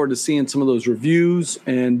 Looking forward to seeing some of those reviews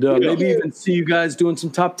and maybe even see you guys doing some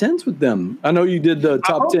top 10s with them. I know you did the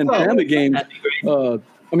top 10 Panda games.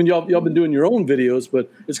 I mean, y'all been doing your own videos, but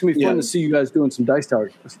it's gonna be fun to see you guys doing some Dice Tower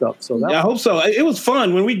stuff. So I hope so. It was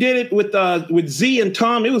fun when we did it with Z and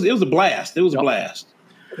Tom. It was a blast. It was a blast.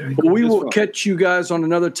 Well, we will catch you guys on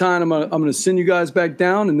another time. I'm gonna send you guys back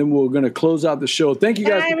down, and then we're gonna close out the show. Thank you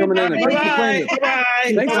guys for coming in and thanks for playing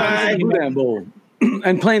it. Thanks for playing Boudin Bowl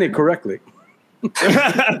and playing it correctly.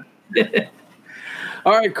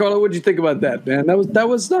 All right, Carla, what'd you think about that, man? That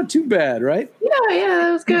was not too bad, right? Yeah,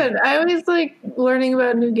 that was good. I always like learning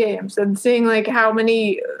about new games and seeing like how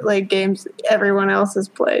many like games everyone else has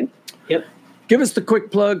played. Yep. Give us the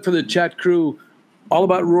quick plug for the chat crew, all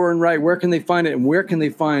about Roar and Write. Where can they find it, and where can they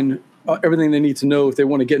find everything they need to know if they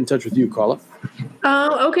want to get in touch with you, Carla?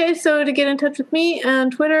 Okay, so to get in touch with me on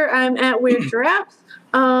Twitter, I'm at Weird Giraffes.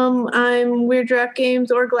 I'm Weird Giraffe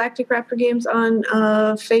Games or Galactic Raptor Games on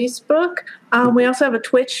Facebook. We also have a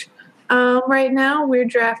Twitch right now. We're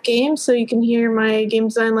Draft Games, so you can hear my Game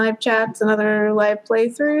Design live chats and other live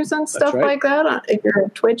playthroughs and stuff like that if you're a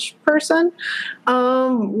Twitch person.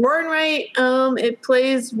 Roar and Write, it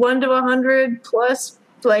plays 1 to 100 plus,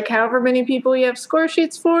 like however many people you have score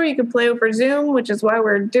sheets for. You can play over Zoom, which is why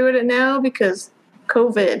we're doing it now, because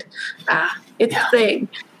COVID. It's a thing.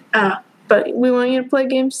 But we want you to play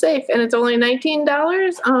games safe, and it's only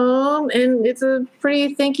 $19. And it's a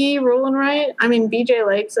pretty thinky roll and write. I mean, BJ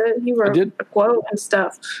likes it. He wrote a quote and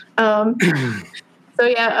stuff. So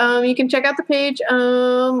yeah, you can check out the page.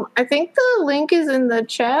 I think the link is in the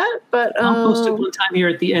chat, but I'll post it one time here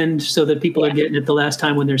at the end so that people are getting it the last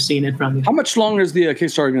time when they're seeing it from you. How much longer is the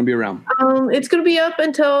Kickstarter going to be around? It's going to be up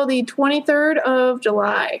until the 23rd of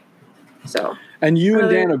July. So. And you and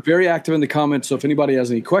Dan are very active in the comments, so if anybody has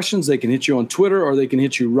any questions, they can hit you on Twitter or they can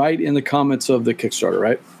hit you right in the comments of the Kickstarter,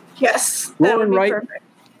 right? Yes. Roll and Write.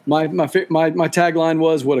 My tagline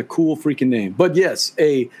was, what a cool freaking name. But yes,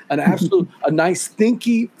 an absolute, a nice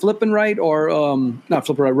thinky flip and write, or not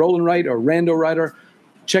flip and write, roll and write, or rando writer.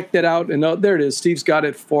 Check that out. And there it is. Steve's got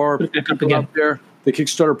it for people out there. The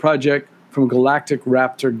Kickstarter project from Galactic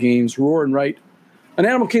Raptor Games, Roar and Write. An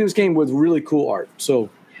Animal Kingdoms game with really cool art. So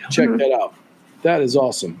check that out. That is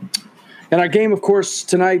awesome. And our game, of course,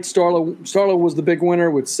 tonight, Starla was the big winner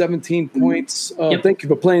with 17 points. Thank you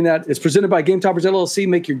for playing that. It's presented by Game Toppers LLC.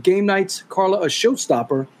 Make your game nights, Carla, a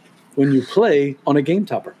showstopper when you play on a Game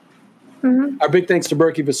Topper. Our big thanks to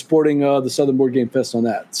Berkey for supporting the Southern Board Game Fest on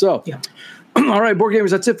that. So, all right, Board Gamers,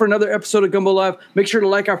 that's it for another episode of Gumbo Live. Make sure to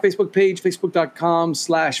like our Facebook page,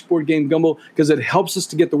 facebook.com/BoardGameGumbo, because it helps us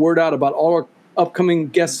to get the word out about all our upcoming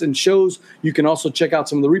guests and shows. You can also check out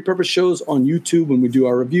some of the repurposed shows on YouTube when we do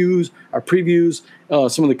our reviews, our previews,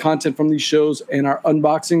 some of the content from these shows, and our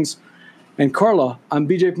unboxings. And Carla, I'm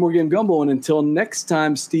BJ from Board Game Gumbo, and until next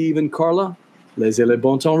time, Steve and Carla, laissez le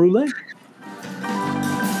bon temps rouler.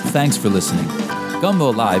 Thanks for listening.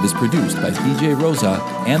 Gumbo Live is produced by BJ Rosa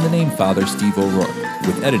and the name Father Steve O'Rourke,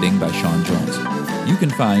 with editing by Sean Jones. You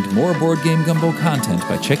can find more Board Game Gumbo content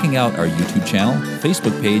by checking out our YouTube channel,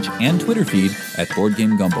 Facebook page, and Twitter feed at Board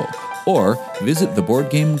Game Gumbo, or visit the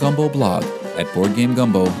Board Game Gumbo blog at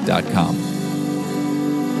BoardGameGumbo.com.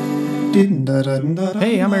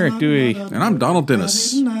 Hey, I'm Eric Dewey. And I'm Donald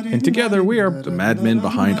Dennis. And together we are the madmen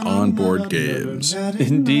behind On Board Games.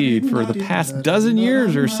 Indeed. For the past dozen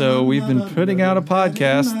years or so, we've been putting out a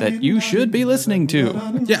podcast that you should be listening to.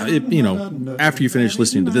 Yeah, after you finish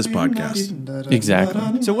listening to this podcast.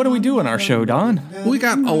 Exactly. So what do we do on our show, Don? We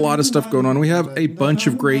got a lot of stuff going on. We have a bunch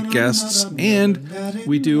of great guests, and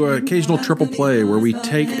we do an occasional triple play where we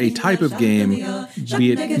take a type of game,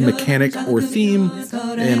 be it mechanic or theme,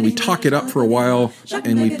 and we talk it up for a while,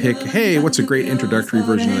 and we pick, hey, what's a great introductory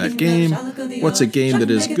version of that game? What's a game that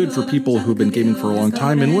is good for people who've been gaming for a long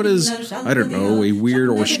time? And what is, I don't know, a weird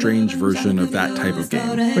or strange version of that type of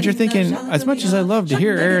game? But you're thinking, as much as I love to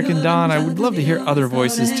hear Eric and Don, I would love to hear other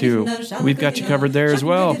voices too. We've got you covered there as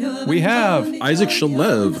well. We have Isaac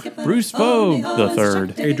Shalev, Bruce Vogue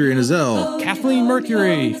III, Adrian Azell, Kathleen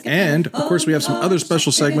Mercury, and of course we have some other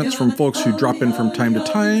special segments from folks who drop in from time to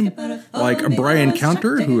time, like Brian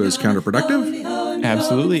Counter, who is counterproductive.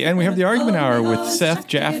 Absolutely, and we have the Argument Hour with Seth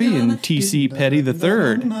Jaffe and T.C. Petty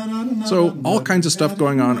III. So all kinds of stuff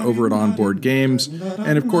going on over at On Board Games,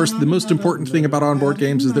 and of course the most important thing about On Board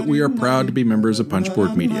Games is that we are proud to be members of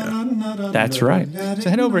Punchboard Media. That's right. So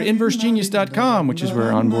head over to InverseGenius.com, which is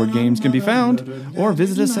where On Board Games can be found, or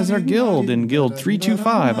visit us as our guild in Guild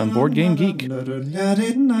 325 on Board Game Geek.